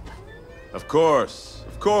help. Of course,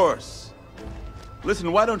 of course.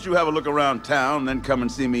 Listen, why don't you have a look around town, then come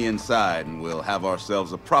and see me inside, and we'll have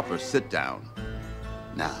ourselves a proper sit-down.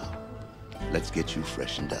 Now, let's get you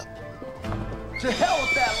freshened up. To hell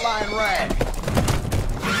with that line rag!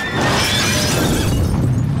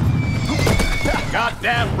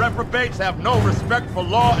 Goddamn reprobates have no respect for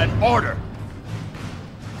law and order.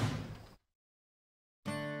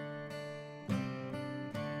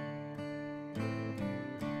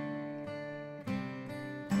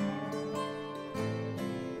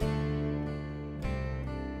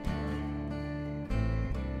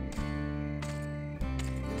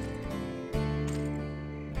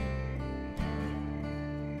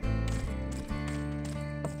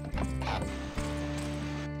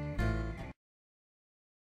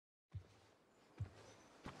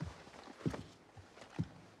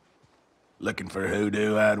 Looking for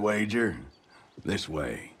Hoodoo, I'd wager? This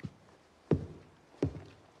way.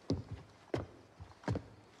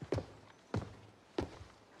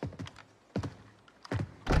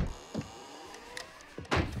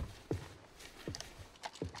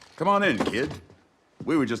 Come on in, kid.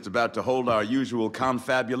 We were just about to hold our usual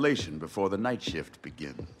confabulation before the night shift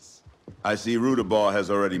begins. I see Rudabaugh has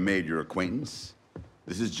already made your acquaintance.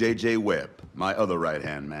 This is J.J. Webb, my other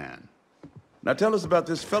right-hand man. Now tell us about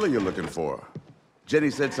this fella you're looking for.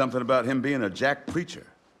 Jenny said something about him being a jack preacher.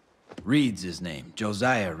 Reed's his name,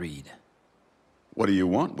 Josiah Reed. What do you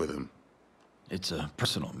want with him? It's a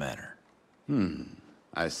personal matter.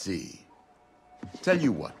 I see. Tell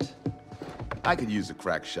you what, I could use a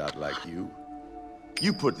crack shot like you.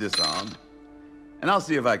 You put this on, and I'll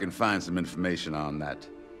see if I can find some information on that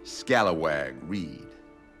scalawag Reed.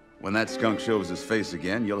 When that skunk shows his face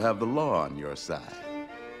again, you'll have the law on your side.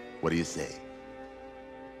 What do you say?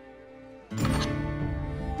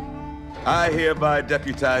 I hereby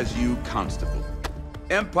deputize you constable.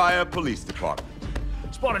 Empire Police Department.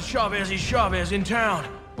 Spotted Chavez in town.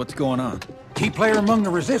 What's going on? Key player among the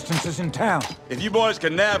resistance is in town. If you boys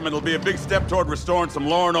can nab him, it'll be a big step toward restoring some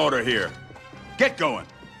law and order here. Get going.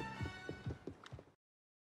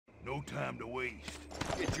 No time to waste.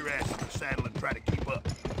 Get your ass in the saddle and try to keep up.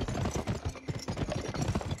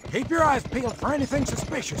 Keep your eyes peeled for anything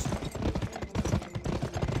suspicious.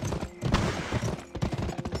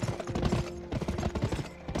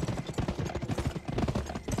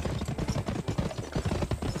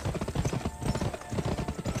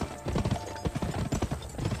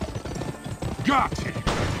 Got it!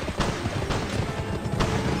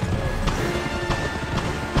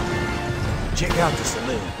 Check out the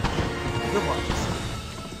saloon. Come on.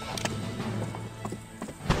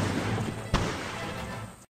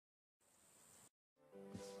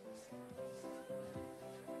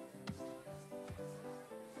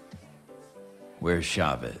 Where's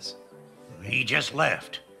Chavez? He just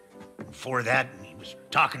left. Before that, he was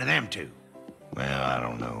talking to them two. Well, I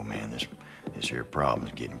don't know, man. This here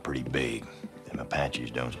problem's getting pretty big. Them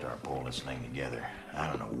Apaches don't start pulling this thing together. I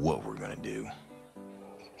don't know what we're gonna do.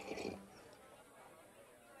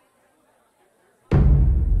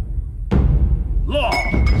 Law!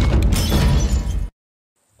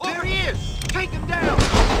 There he is! Take him down!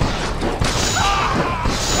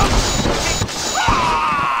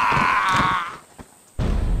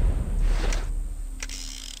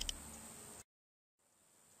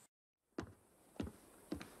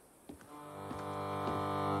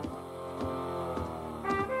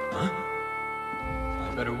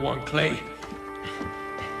 Better one, Clay.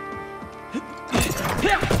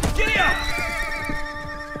 Get out!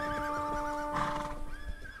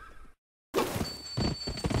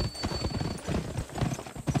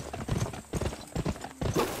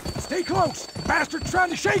 Stay close! Bastard's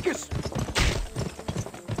trying to shake us!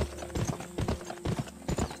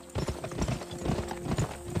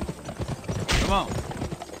 Come on.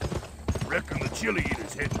 Reckon the chili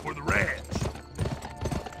eater's heading for the ranch.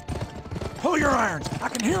 Pull your irons! I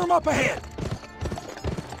can hear them up ahead!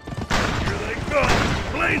 Here they come!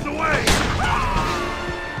 Blaze away!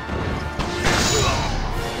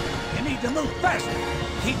 You need to move faster!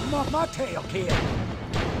 Keep them off my tail, kid!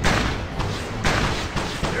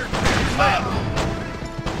 left!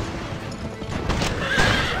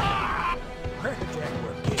 Crackerjack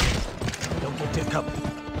work, kid. Don't get too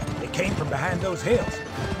comfortable. They came from behind those hills.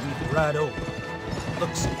 We need to ride over.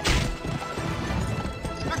 Look, see.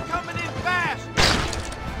 They're coming in fast!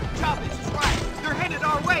 Chavez is right. They're headed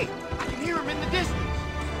our way. I can hear them in the distance.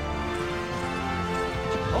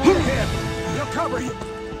 Overhead! They'll cover you.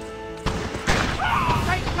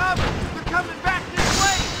 Take cover! They're coming back this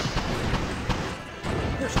way!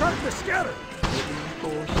 They're starting to scatter.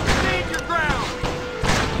 Stand your ground!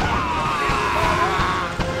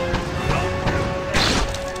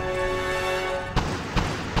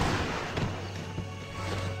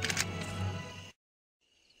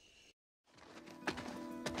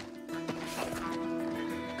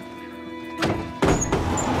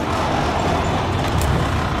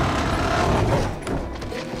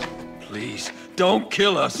 Please, don't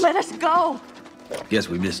kill us. Let us go. Guess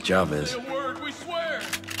we missed Chavez. Word, we swear.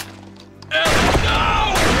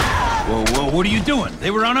 Whoa, whoa, what are you doing?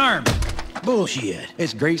 They were unarmed. Bullshit.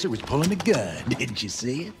 This Gracer was pulling a gun. Didn't you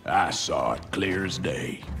see it? I saw it clear as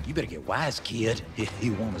day. You better get wise, kid, if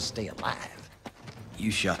you want to stay alive.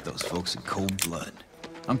 You shot those folks in cold blood.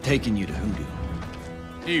 I'm taking you to Hoodoo.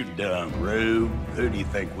 You dumb rube. Who do you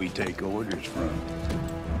think we take orders from?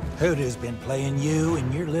 Hoodoo's been playing you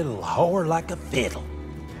and your little whore like a fiddle.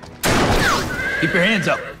 Keep your hands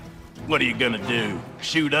up. What are you gonna do?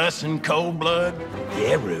 Shoot us in cold blood?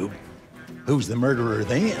 Yeah, Rube. Who's the murderer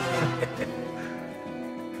then?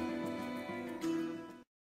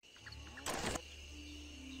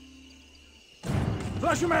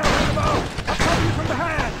 Flush him out, Rambo! I'll cover you from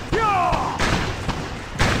behind! Yeah!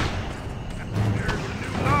 There's a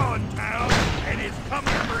new law in town, and it's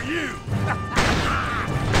coming for you.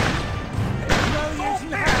 There's no use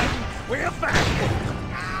in hiding. We'll find you.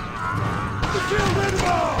 Kill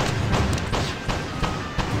Rambo!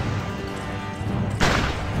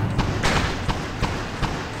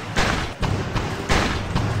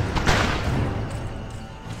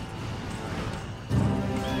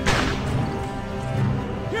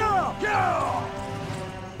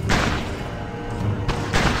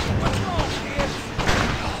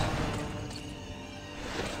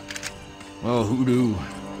 Well, Hoodoo,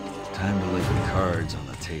 time to lay the cards on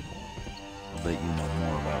the table. I'll bet you know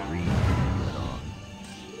more about Reed than you let on.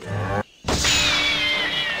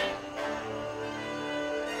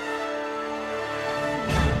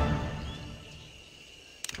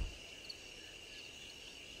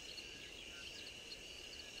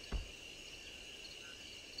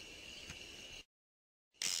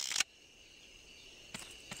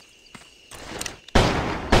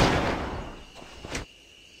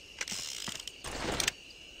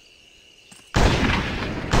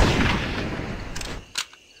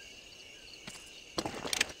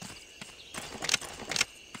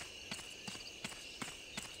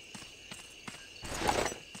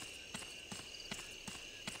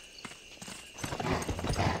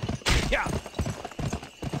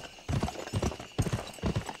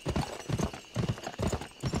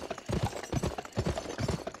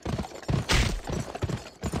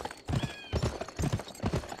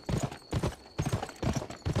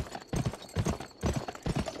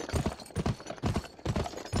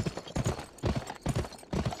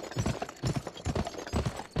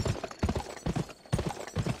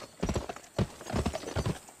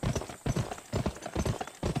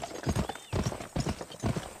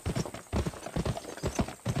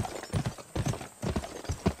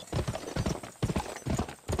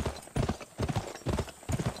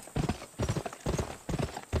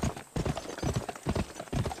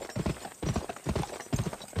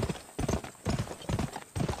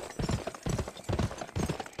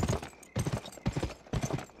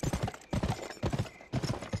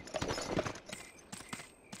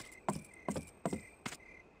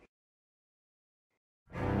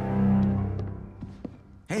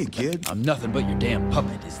 Hey, kid. I'm nothing but your damn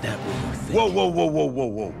puppet. Is that what you think? Whoa, whoa, whoa, whoa, whoa,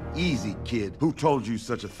 whoa. Easy, kid. Who told you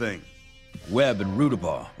such a thing? Webb and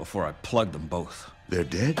Rudabaugh, before I plugged them both. They're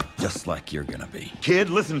dead? Just like you're gonna be. Kid,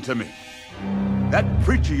 listen to me. That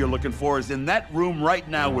preacher you're looking for is in that room right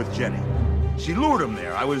now with Jenny. She lured him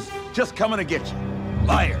there. I was just coming to get you.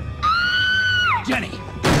 Liar. Jenny!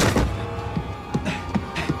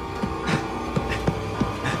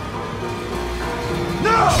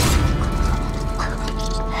 No!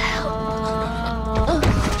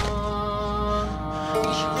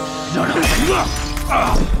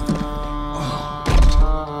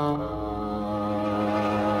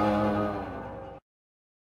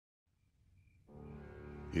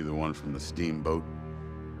 You the one from the steamboat?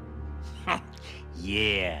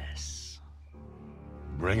 Yes.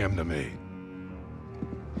 Bring him to me.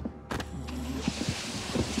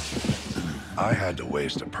 I had to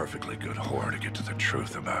waste a perfectly good whore to get to the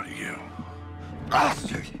truth about you.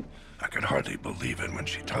 Bastard! I could hardly believe it when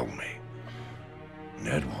she told me.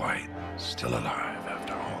 Ned White, still alive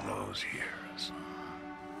after all those years.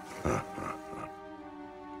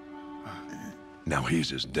 Now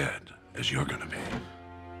he's as dead as you're gonna be.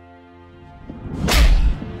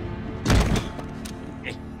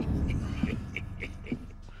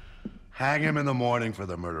 Hang him in the morning for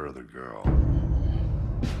the murder of the girl.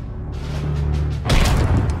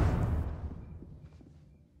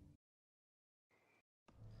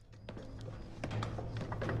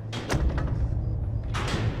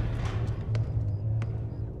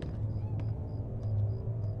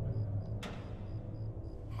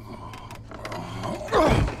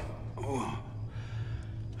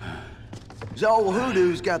 Old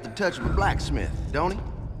Hoodoo's got the touch of a blacksmith, don't he?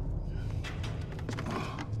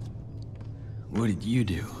 What did you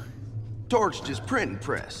do? Torched his printing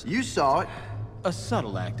press. You saw it. A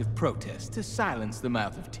subtle act of protest to silence the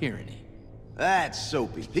mouth of tyranny. That's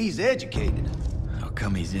Soapy. He's educated. How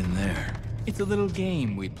come he's in there? It's a little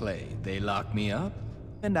game we play. They lock me up,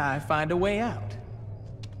 and I find a way out.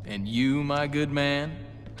 And you, my good man,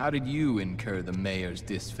 how did you incur the mayor's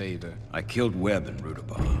disfavor? I killed Webb and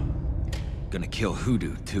Rutabaugh. Gonna kill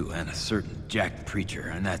Hoodoo, too, and a certain Jack Preacher,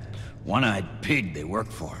 and that one-eyed pig they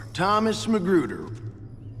work for. Thomas Magruder,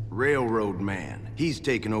 railroad man. He's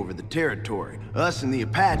taken over the territory. Us and the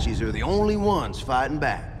Apaches are the only ones fighting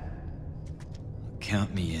back.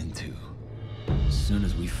 Count me in, too. As soon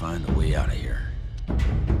as we find a way out of here.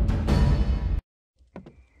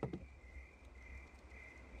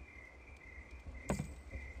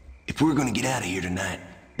 If we're gonna get out of here tonight,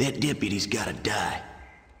 that deputy's gotta die.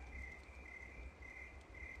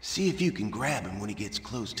 See if you can grab him when he gets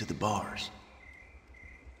close to the bars.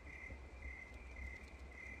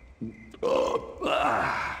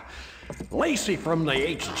 Lacey from the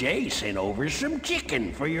HJ sent over some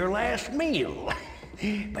chicken for your last meal.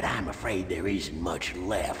 But I'm afraid there isn't much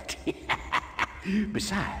left.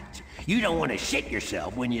 Besides, you don't want to shit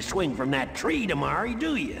yourself when you swing from that tree tomorrow,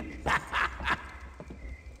 do you?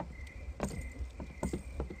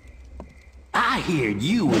 I heard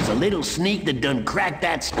you was a little sneak that done cracked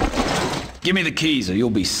that Give me the keys or you'll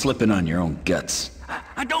be slipping on your own guts.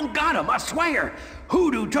 I don't got 'em, I swear.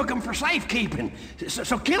 Hoodoo took 'em for safekeeping.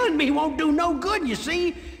 So killing me won't do no good, you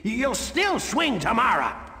see? You'll still swing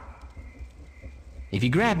tomorrow. If you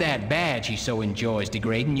grab that badge he so enjoys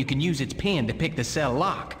degrading, you can use its pin to pick the cell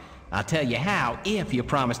lock. I'll tell you how, if you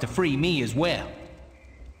promise to free me as well.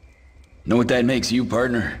 Know what that makes you,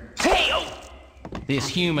 partner? This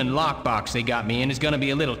human lockbox they got me in is gonna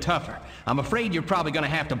be a little tougher. I'm afraid you're probably gonna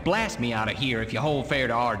have to blast me out of here if you hold fair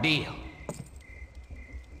to our deal.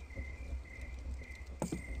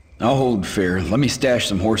 I'll hold fair. Let me stash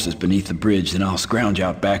some horses beneath the bridge, then I'll scrounge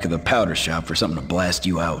out back of the powder shop for something to blast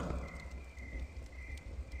you out.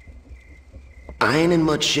 I ain't in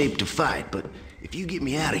much shape to fight, but if you get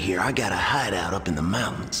me out of here, I got a hideout up in the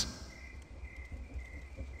mountains.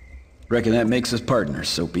 Reckon that makes us partners,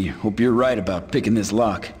 Soapy. Hope you're right about picking this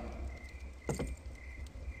lock.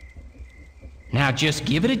 Now just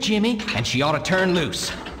give it a Jimmy, and she ought to turn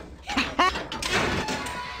loose.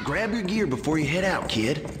 Grab your gear before you head out,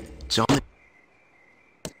 kid. It's on the...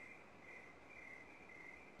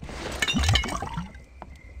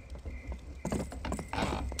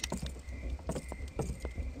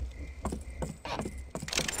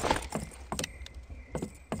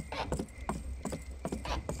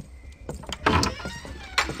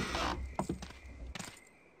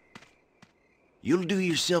 You'll do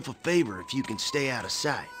yourself a favor if you can stay out of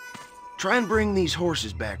sight. Try and bring these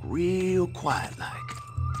horses back real quiet-like.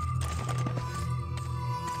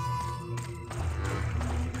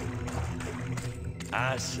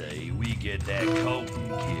 I say we get that Colton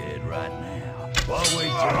kid right now. Why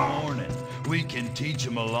wait till morning? We can teach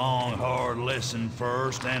him a long, hard lesson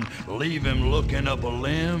first and leave him looking up a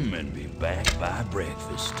limb and be back by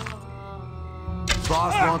breakfast.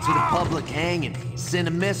 Boss wants it a public hanging. Send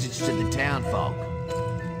a message to the townfolk.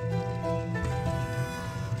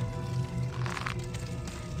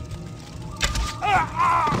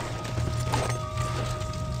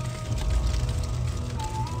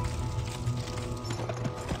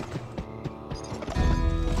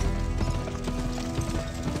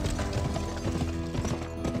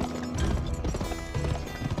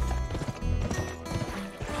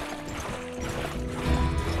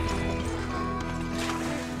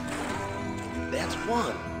 That's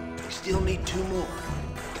one. We still need two more.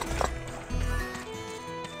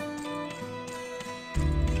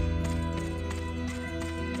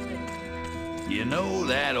 You know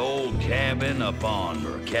that old cabin up on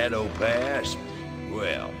Mercado Pass?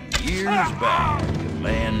 Well, years back, a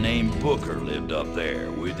man named Booker lived up there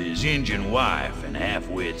with his Injun wife and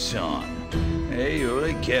half-wit son. They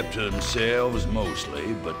kept to themselves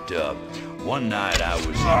mostly, but one night I was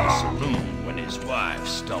in the saloon when his wife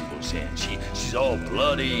stumbles in. She's all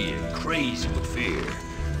bloody and crazy with fear.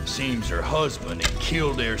 Seems her husband had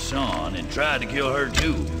killed their son and tried to kill her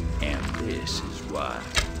too. And this is why.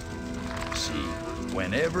 See,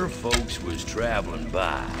 whenever folks was traveling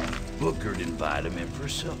by, Booker'd invite them in for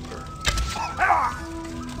supper.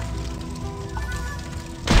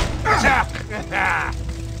 Gotcha!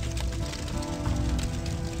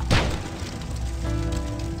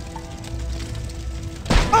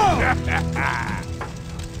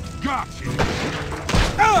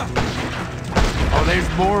 Oh, there's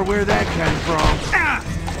more where that came from.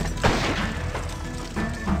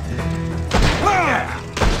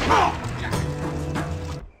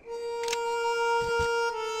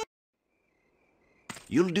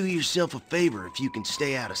 You'll do yourself a favor if you can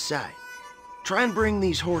stay out of sight. Try and bring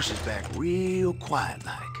these horses back real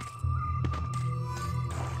quiet-like.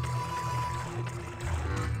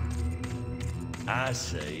 I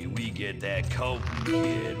say we get that Colton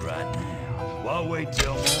kid right now. Why wait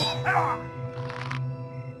till morning?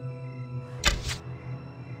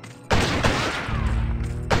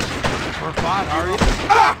 For a fight, are you?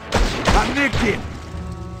 Ah! I nicked him!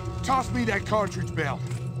 Toss me that cartridge belt.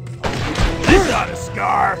 This got a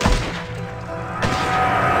scar!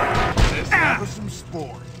 Let's have some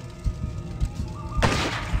sport.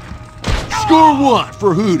 Score one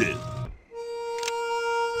for Hoodoo.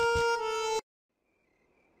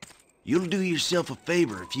 You'll do yourself a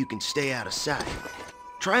favor if you can stay out of sight.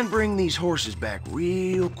 Try and bring these horses back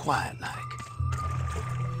real quiet-like.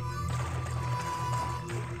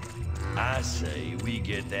 I say we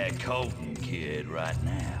get that Colton kid right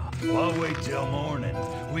now. Why wait till morning?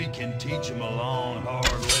 We can teach him a long, hard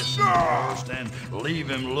lesson first and leave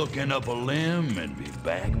him looking up a limb and be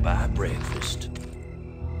back by breakfast.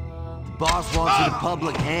 The boss wants you to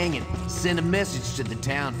public hanging. Send a message to the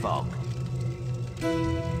townfolk.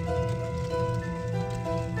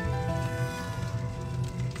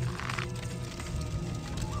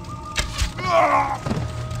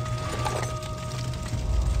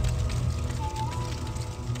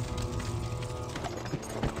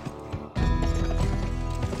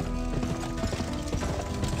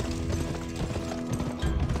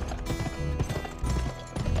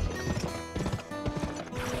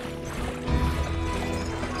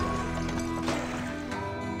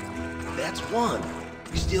 That's one.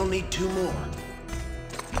 You still need two more.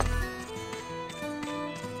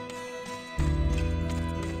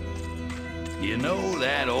 You know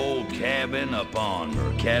that old cabin up on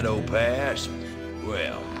Mercado Pass?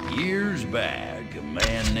 Well, years back, a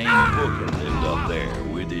man named Booker lived up there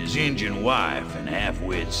with his Injun wife and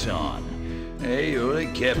half-wit son. They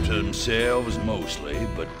kept to themselves mostly,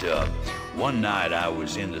 but one night I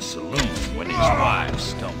was in the saloon when his wife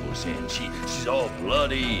stumbles in. She's all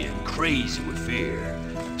bloody and crazy with fear.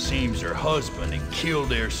 Seems her husband had killed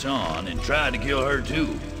their son and tried to kill her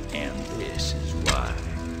too. And this is why.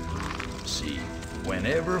 See,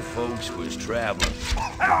 whenever folks was traveling...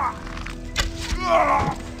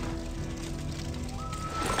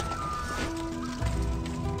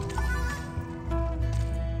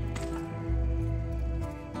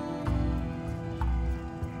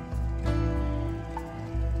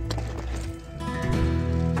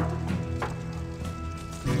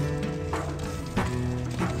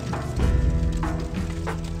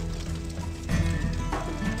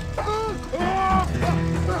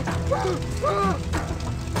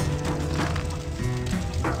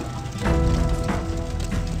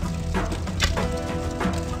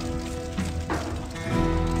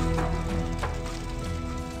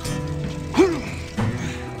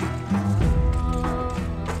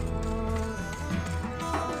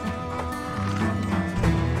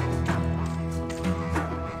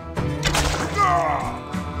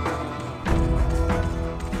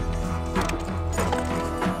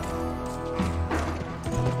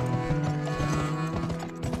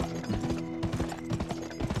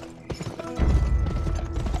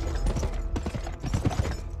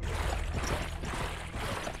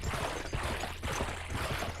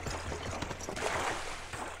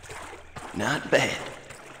 Not bad.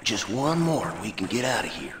 Just one more and we can get out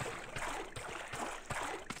of here.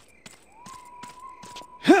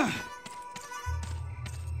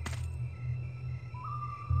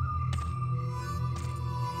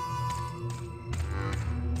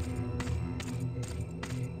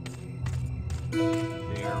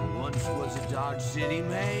 There once was a Dodge City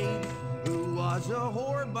made. who was a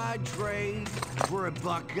whore by trade. For a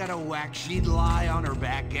buck at a whack, she'd lie on her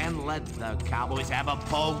back and let the cowboys have a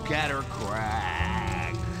poke at her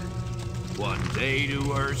crack. One day, to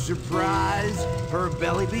her surprise, her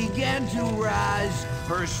belly began to rise.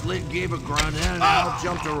 Her slit gave a grunt and out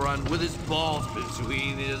jumped a run with his balls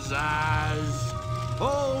between his eyes.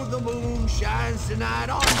 Oh, the moon shines tonight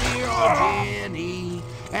on dear old Jenny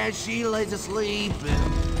as she lays asleep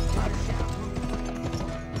in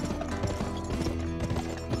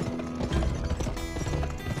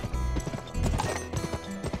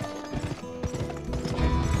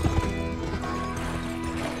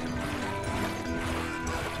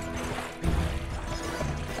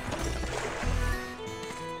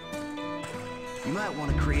You might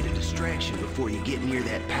want to create a distraction before you get near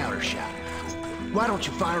that powder shop. Why don't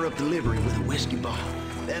you fire up the livery with a whiskey bottle?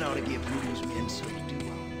 That ought to give Voodoo's men something to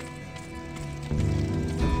do.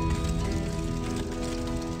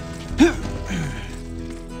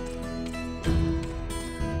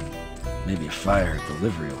 Maybe a fire at the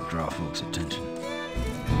livery will draw folks' attention.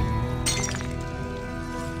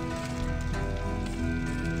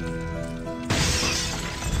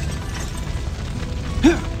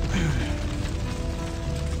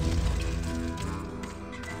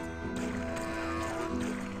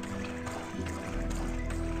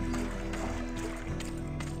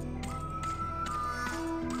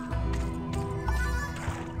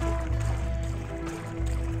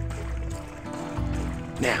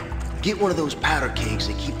 Now, get one of those powder kegs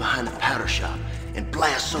they keep behind the powder shop and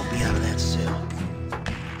blast Soapy out of that cell.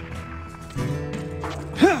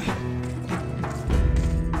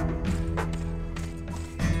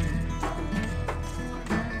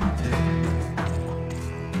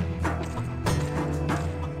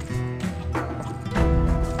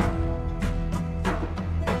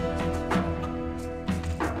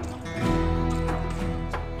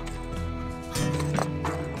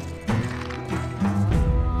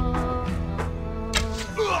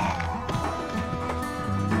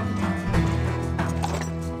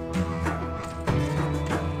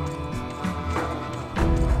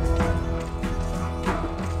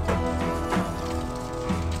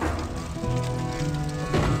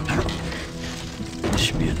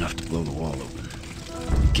 Enough to blow the wall open.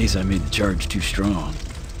 In case I made the charge too strong.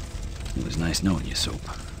 It was nice knowing you, Soap.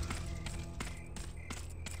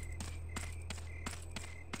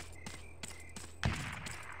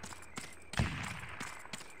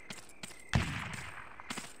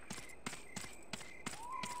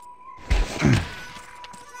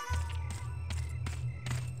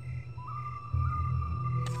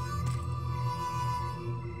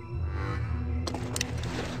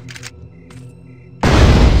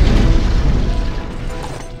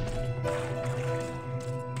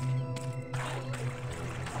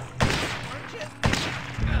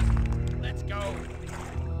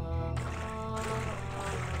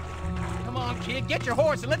 Kid, get your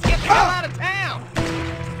horse and let's get the hell out of town!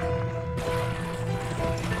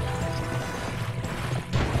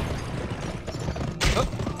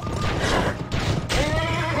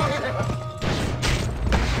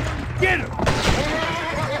 Get him!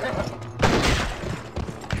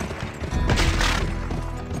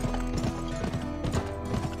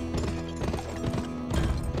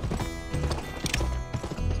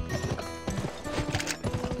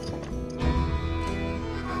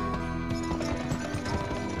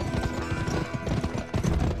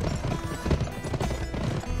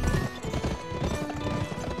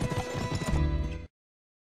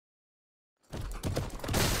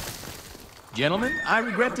 Gentlemen, I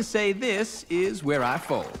regret to say this is where I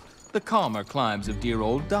fall. The calmer climes of dear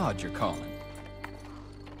old Dodge are calling.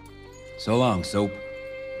 So long, Soap.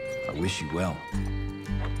 I wish you well.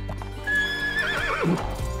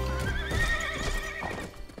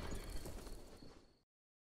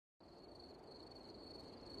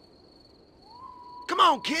 Come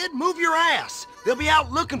on, kid, move your ass. They'll be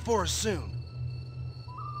out looking for us soon.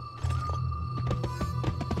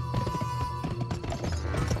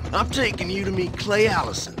 I'm taking you to meet Clay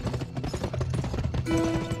Allison.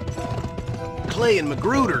 Clay and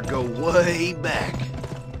Magruder go way back.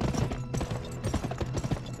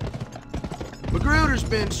 Magruder's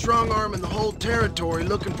been strong-arming the whole territory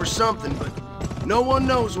looking for something, but no one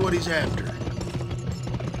knows what he's after.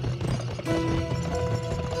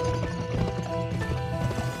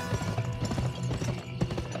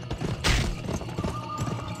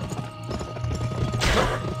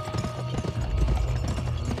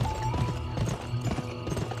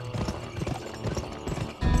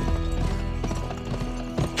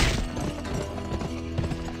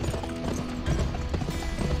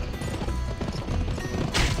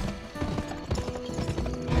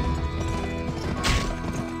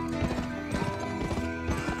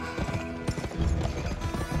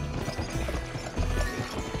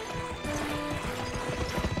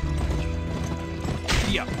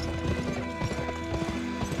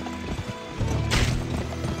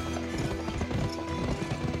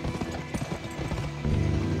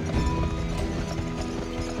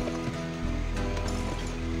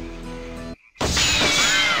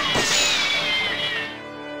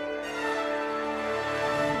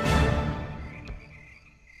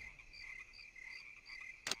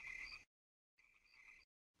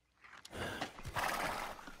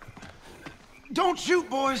 Don't shoot,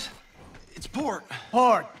 boys. It's Port.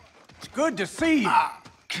 Port, it's good to see you.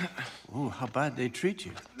 Ooh, how bad they treat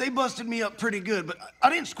you? They busted me up pretty good, but I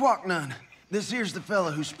didn't squawk none. This here's the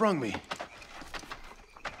fella who sprung me.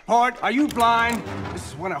 Port, are you blind? This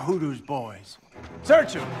is one of Hoodoo's boys.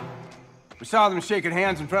 Search him. We saw them shaking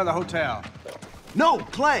hands in front of the hotel. No,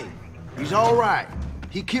 Clay. He's all right.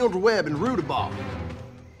 He killed Webb and Rudaball.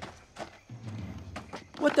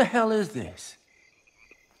 What the hell is this?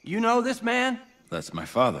 You know this man? That's my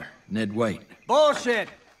father, Ned White. Bullshit!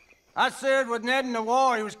 I served with Ned in the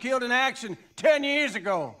war. He was killed in action 10 years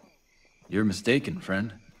ago. You're mistaken,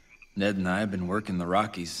 friend. Ned and I have been working the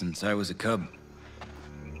Rockies since I was a cub.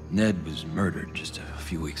 Ned was murdered just a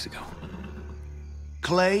few weeks ago.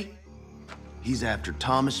 Clay? He's after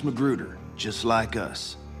Thomas Magruder, just like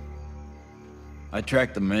us. I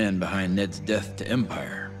tracked the man behind Ned's death to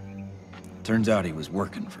Empire. Turns out he was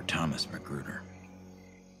working for Thomas Magruder.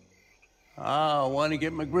 Oh, want to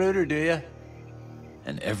get Magruder, do you?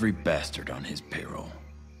 And every bastard on his payroll.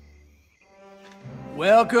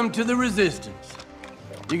 Welcome to the Resistance.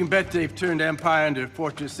 You can bet they've turned Empire into a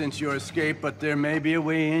fortress since your escape, but there may be a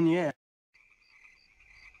way in yet.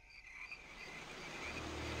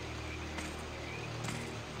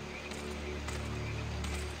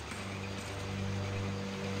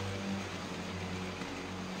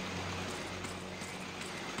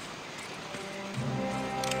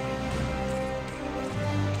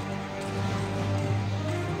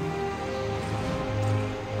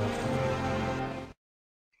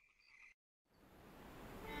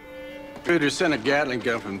 Peter sent a Gatling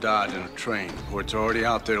gun from Dodge in a train. Port's already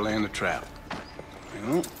out there laying the trap.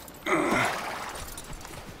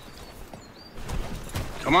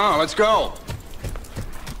 Come on, let's go.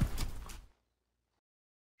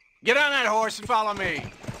 Get on that horse and follow me.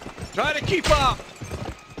 Try to keep up.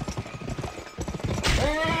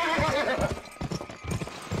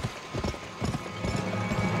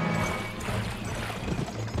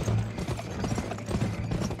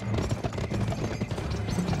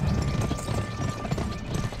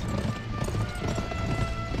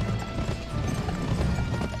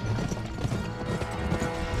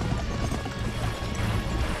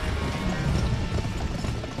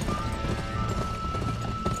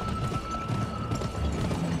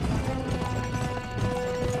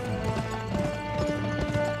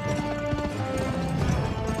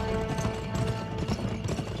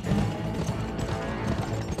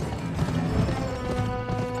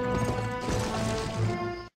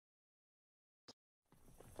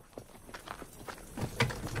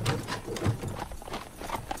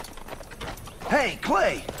 Hey,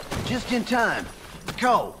 Clay! Just in time.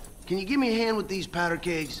 Cole, can you give me a hand with these powder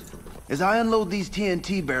kegs? As I unload these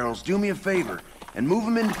TNT barrels, do me a favor and move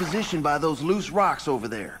them into position by those loose rocks over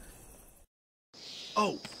there.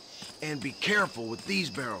 Oh, and be careful with these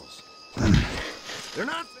barrels. They're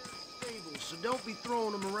not very stable, so don't be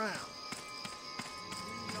throwing them around.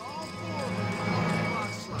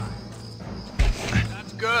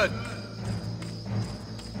 That's good.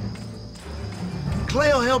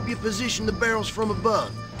 Clay'll help you position the barrels from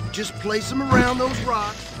above. Just place them around those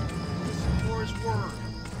rocks. Listen for his word.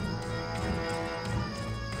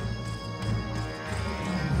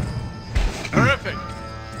 Terrific.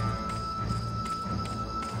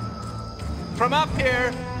 From up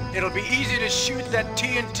here, it'll be easy to shoot that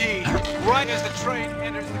TNT right as the train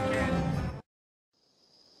enters the canyon.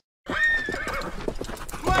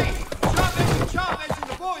 Chavez and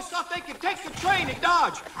the boys thought they could take the train at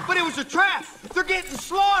Dodge, but it was a trap. They're getting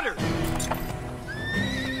slaughtered.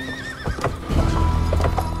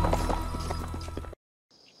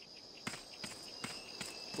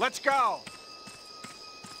 Let's go.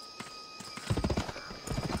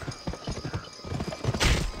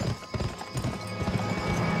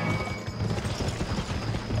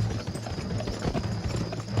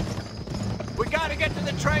 We gotta get to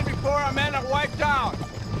the train before our men are wiped out.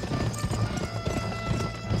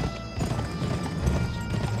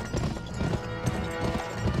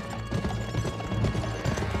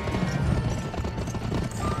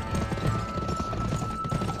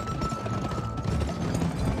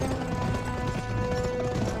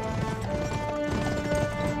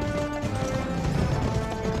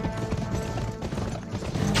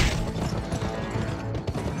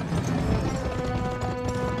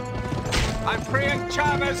 I'm praying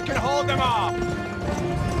Chavez can hold them off.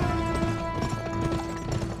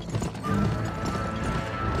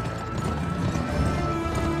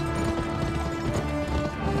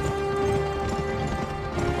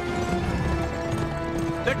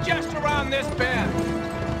 They're just around this bend.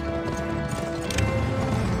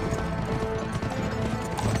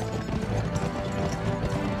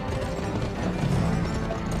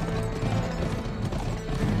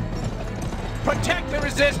 Protect the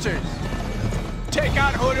resistors! Take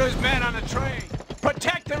out Hoodoo's men on the train!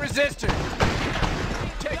 Protect the resistors!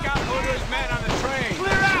 Take out Hoodoo's men on the train!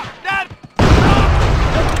 Clear out! Ned!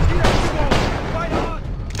 Fight on!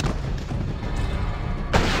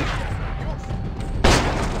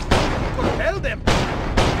 Propel them!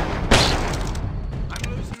 I'm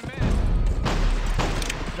losing men.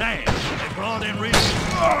 Damn, they brought in real...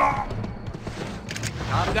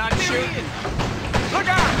 I'm not shooting! Look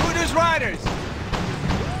out! Hoodoo's riders!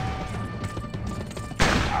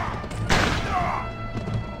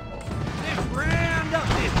 Let's round up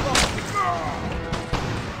this fucker!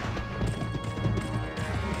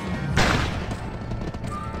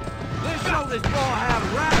 Let's show this boy how to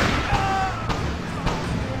ride!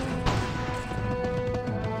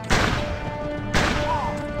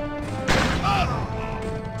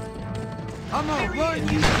 I'm gonna run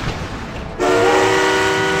you!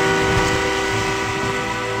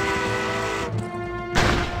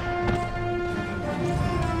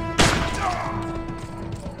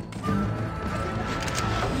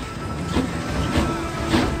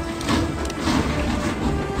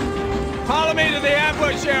 Follow me to the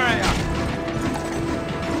ambush area!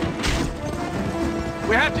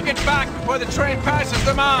 We have to get back before the train passes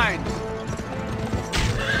the mines!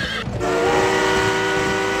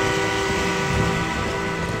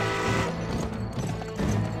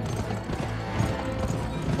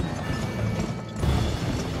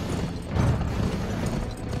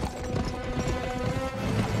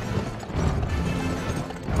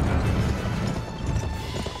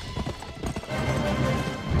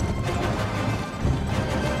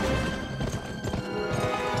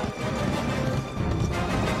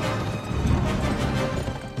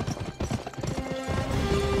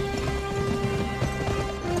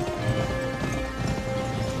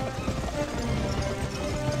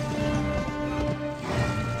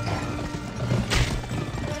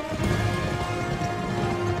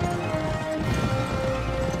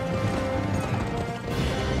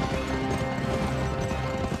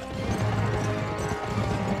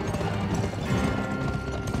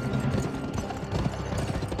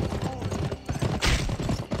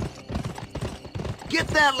 Get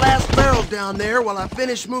that last barrel down there while I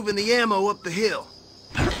finish moving the ammo up the hill.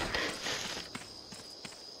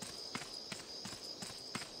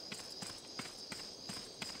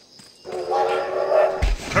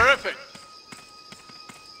 Perfect!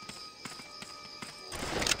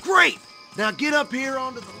 Great! Now get up here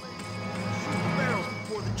onto the ledge. Shoot the barrels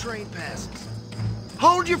before the train passes.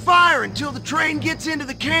 Hold your fire until the train gets into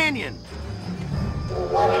the canyon.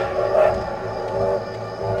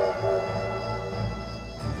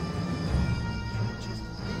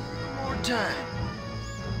 Time.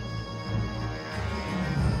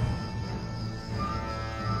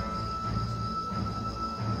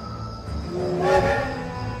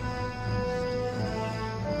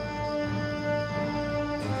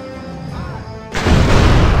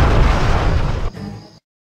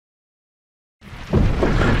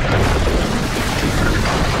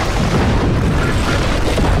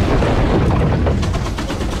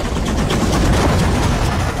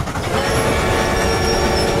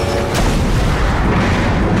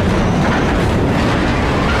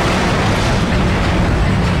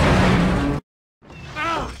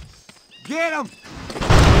 Get him!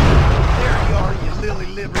 There you are, you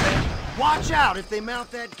lily-livered. Watch out if they mount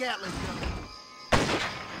that Gatling gun.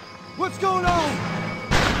 What's going on?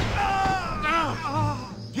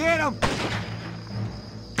 Get him!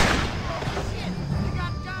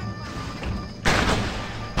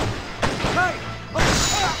 Hey!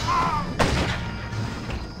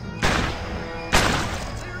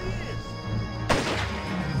 There he is.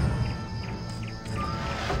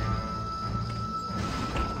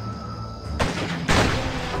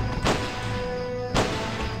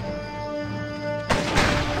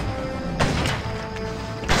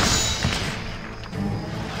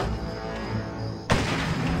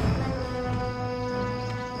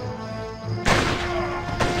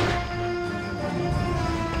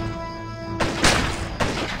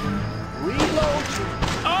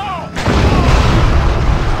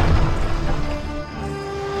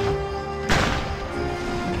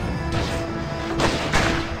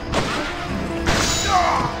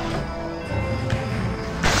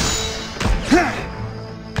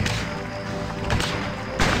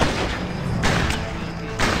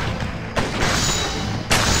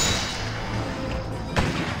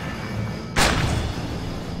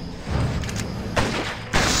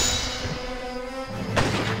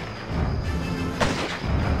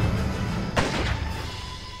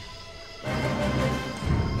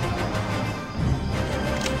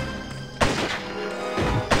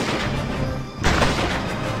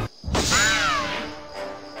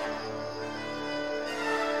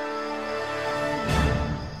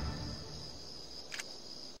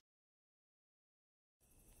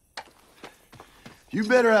 You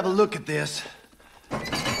better have a look at this.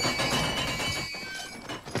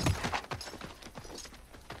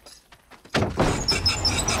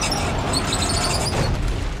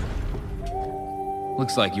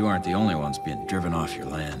 Looks like you aren't the only ones being driven off your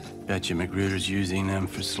land. Bet you Magruder's using them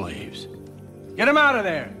for slaves. Get him out of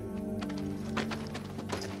there!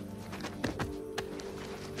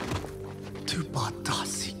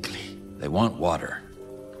 They want water.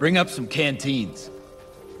 Bring up some canteens.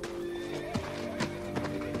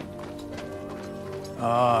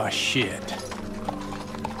 Oh, shit.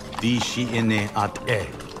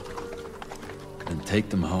 Then take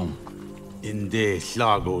them home.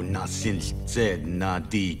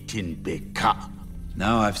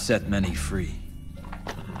 Now I've set many free.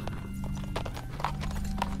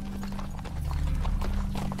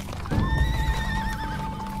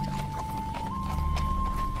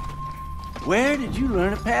 Where did you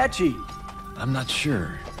learn Apache? I'm not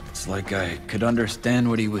sure. It's like I could understand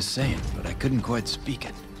what he was saying, but I couldn't quite speak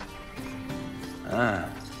it. Ah.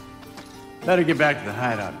 Better get back to the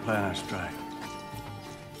hideout and plan our strike.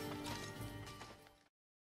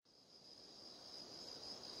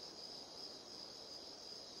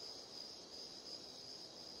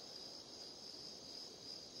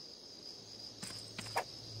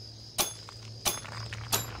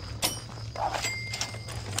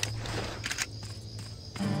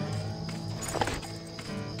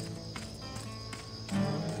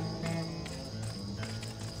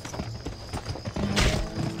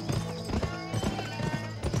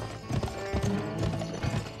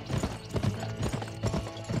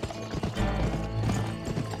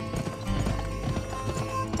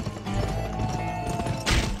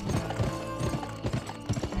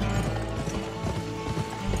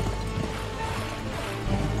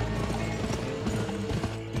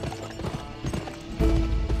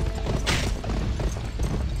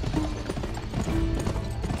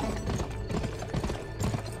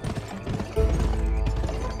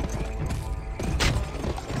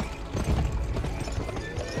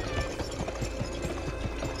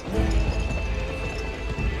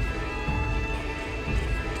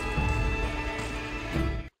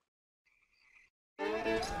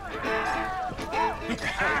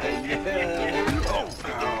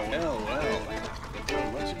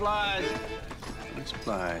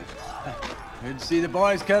 Good to see the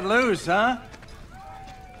boys cut loose, huh?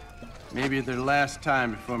 Maybe their last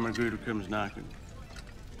time before Magruder comes knocking.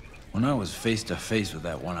 When I was face to face with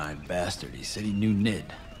that one-eyed bastard, he said he knew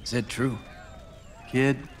Ned. Is that true?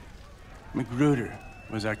 Kid, Magruder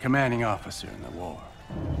was our commanding officer in the war.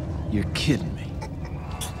 You're kidding me.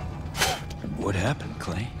 What happened,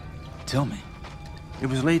 Clay? Tell me. It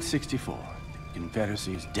was late '64. The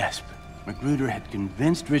Confederacy is desperate. Magruder had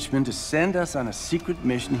convinced Richmond to send us on a secret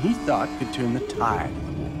mission he thought could turn the tide of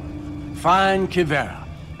the war. Find Quivira,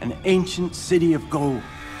 an ancient city of gold.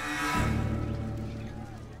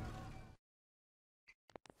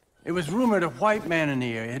 It was rumored a white man in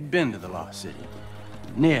the area had been to the Lost City.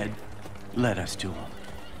 Ned led us to him.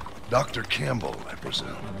 Dr. Campbell, I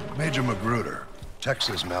presume. Major Magruder,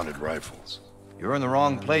 Texas Mounted Rifles. You're in the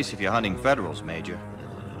wrong place if you're hunting Federals, Major.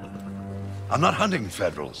 I'm not hunting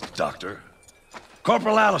Federals, Doctor.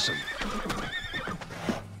 Corporal Allison.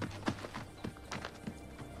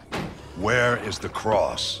 Where is the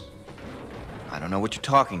cross? I don't know what you're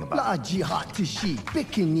talking about.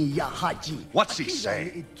 What's he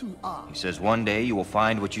saying? He says one day you will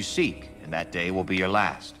find what you seek, and that day will be your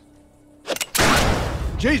last.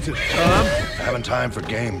 Jesus, Tom! Having time for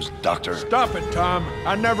games, Doctor. Stop it, Tom.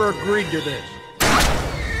 I never agreed to this.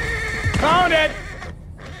 Count it!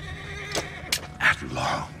 At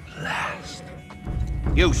long last.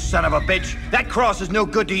 You son of a bitch! That cross is no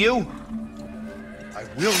good to you! I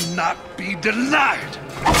will not be denied!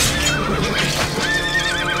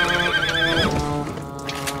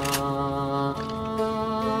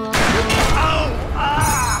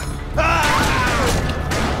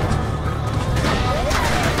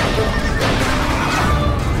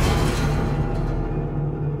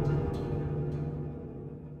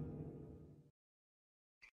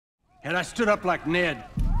 Had I stood up like Ned,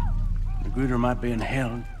 Magruder might be in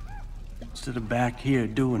hell instead of back here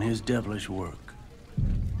doing his devilish work.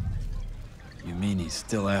 You mean he's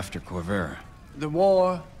still after Quivira? The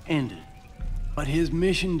war ended, but his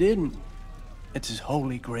mission didn't. It's his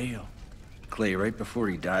holy grail. Clay, right before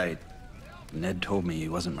he died, Ned told me he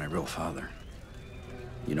wasn't my real father.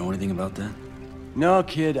 You know anything about that? No,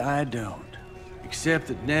 kid, I don't. Except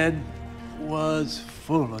that Ned was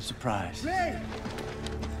full of surprise. Ray!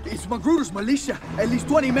 It's Magruder's militia. At least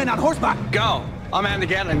 20 men on horseback. Go! I'll man the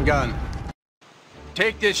Gatling gun.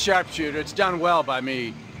 Take this sharpshooter. It's done well by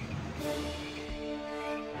me.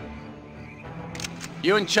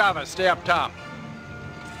 You and Chavez, stay up top.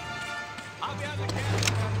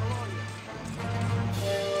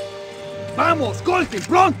 Vamos, Colton,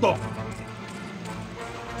 pronto!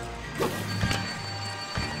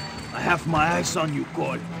 I have my eyes on you,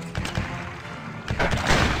 Cole.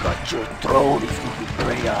 Cut your throat if you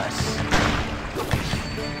betray us.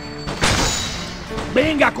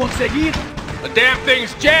 Venga, conseguido! The damn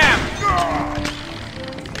thing's jammed!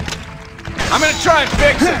 I'm gonna try and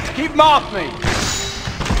fix it. Keep him off me.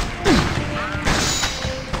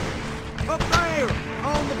 Up there,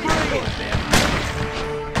 on the bridge.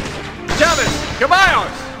 Chavez,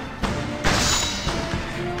 caballos!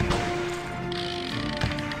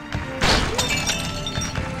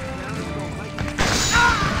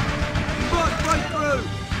 Right through.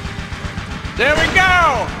 There we go!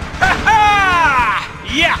 Ha ha!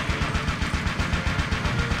 Yeah!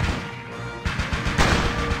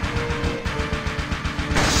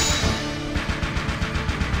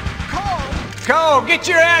 Cole, get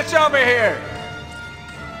your ass over here!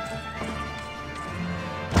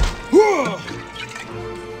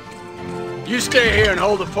 You stay here and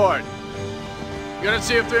hold the fort. Gotta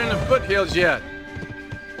see if they're in the foothills yet.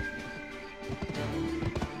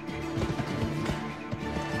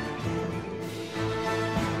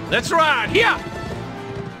 Let's ride! Here!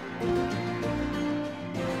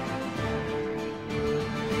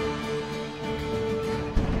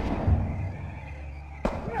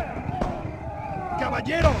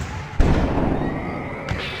 Caballeros!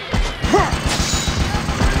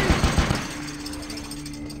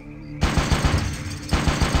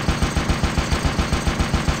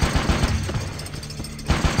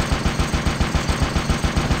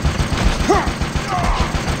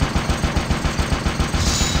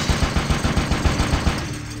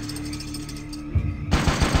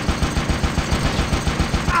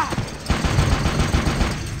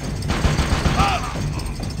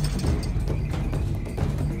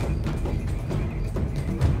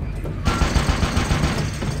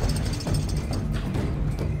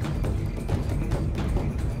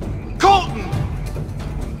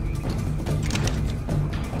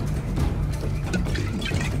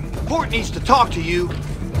 Port needs to talk to you.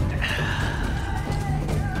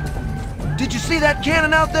 Did you see that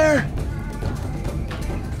cannon out there?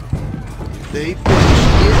 They finished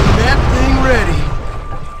getting that thing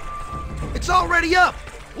ready. It's already up.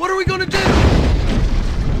 What are we gonna do?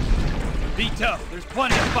 Be tough. There's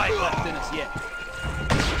plenty of fight left in us yet.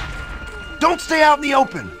 Don't stay out in the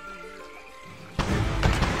open.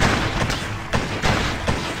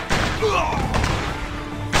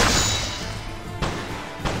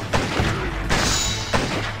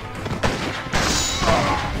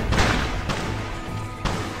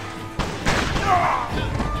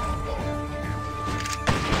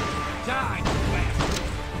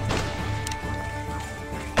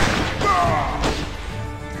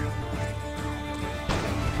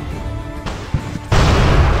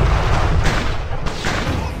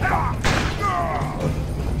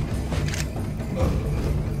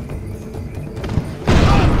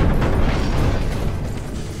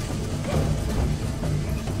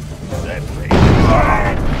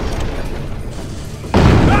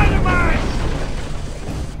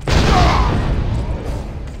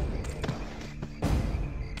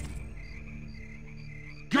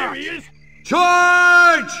 There he is!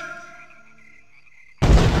 Charge!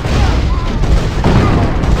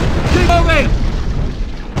 Keep moving!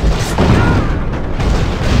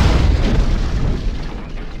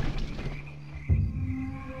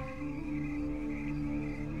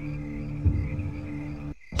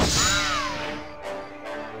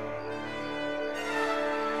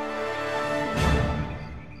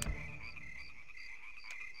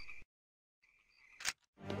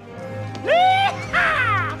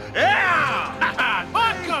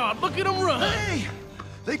 Look at them run! Hey!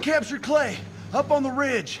 They captured Clay, up on the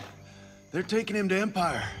ridge. They're taking him to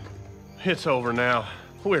Empire. It's over now.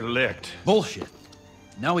 We're licked. Bullshit.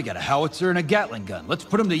 Now we got a howitzer and a Gatling gun. Let's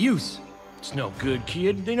put them to use. It's no good,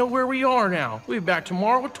 kid. They know where we are now. We'll be back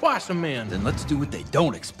tomorrow with twice the men. Then let's do what they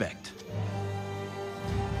don't expect.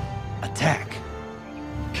 Attack.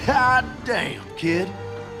 God damn, kid.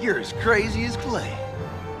 You're as crazy as Clay.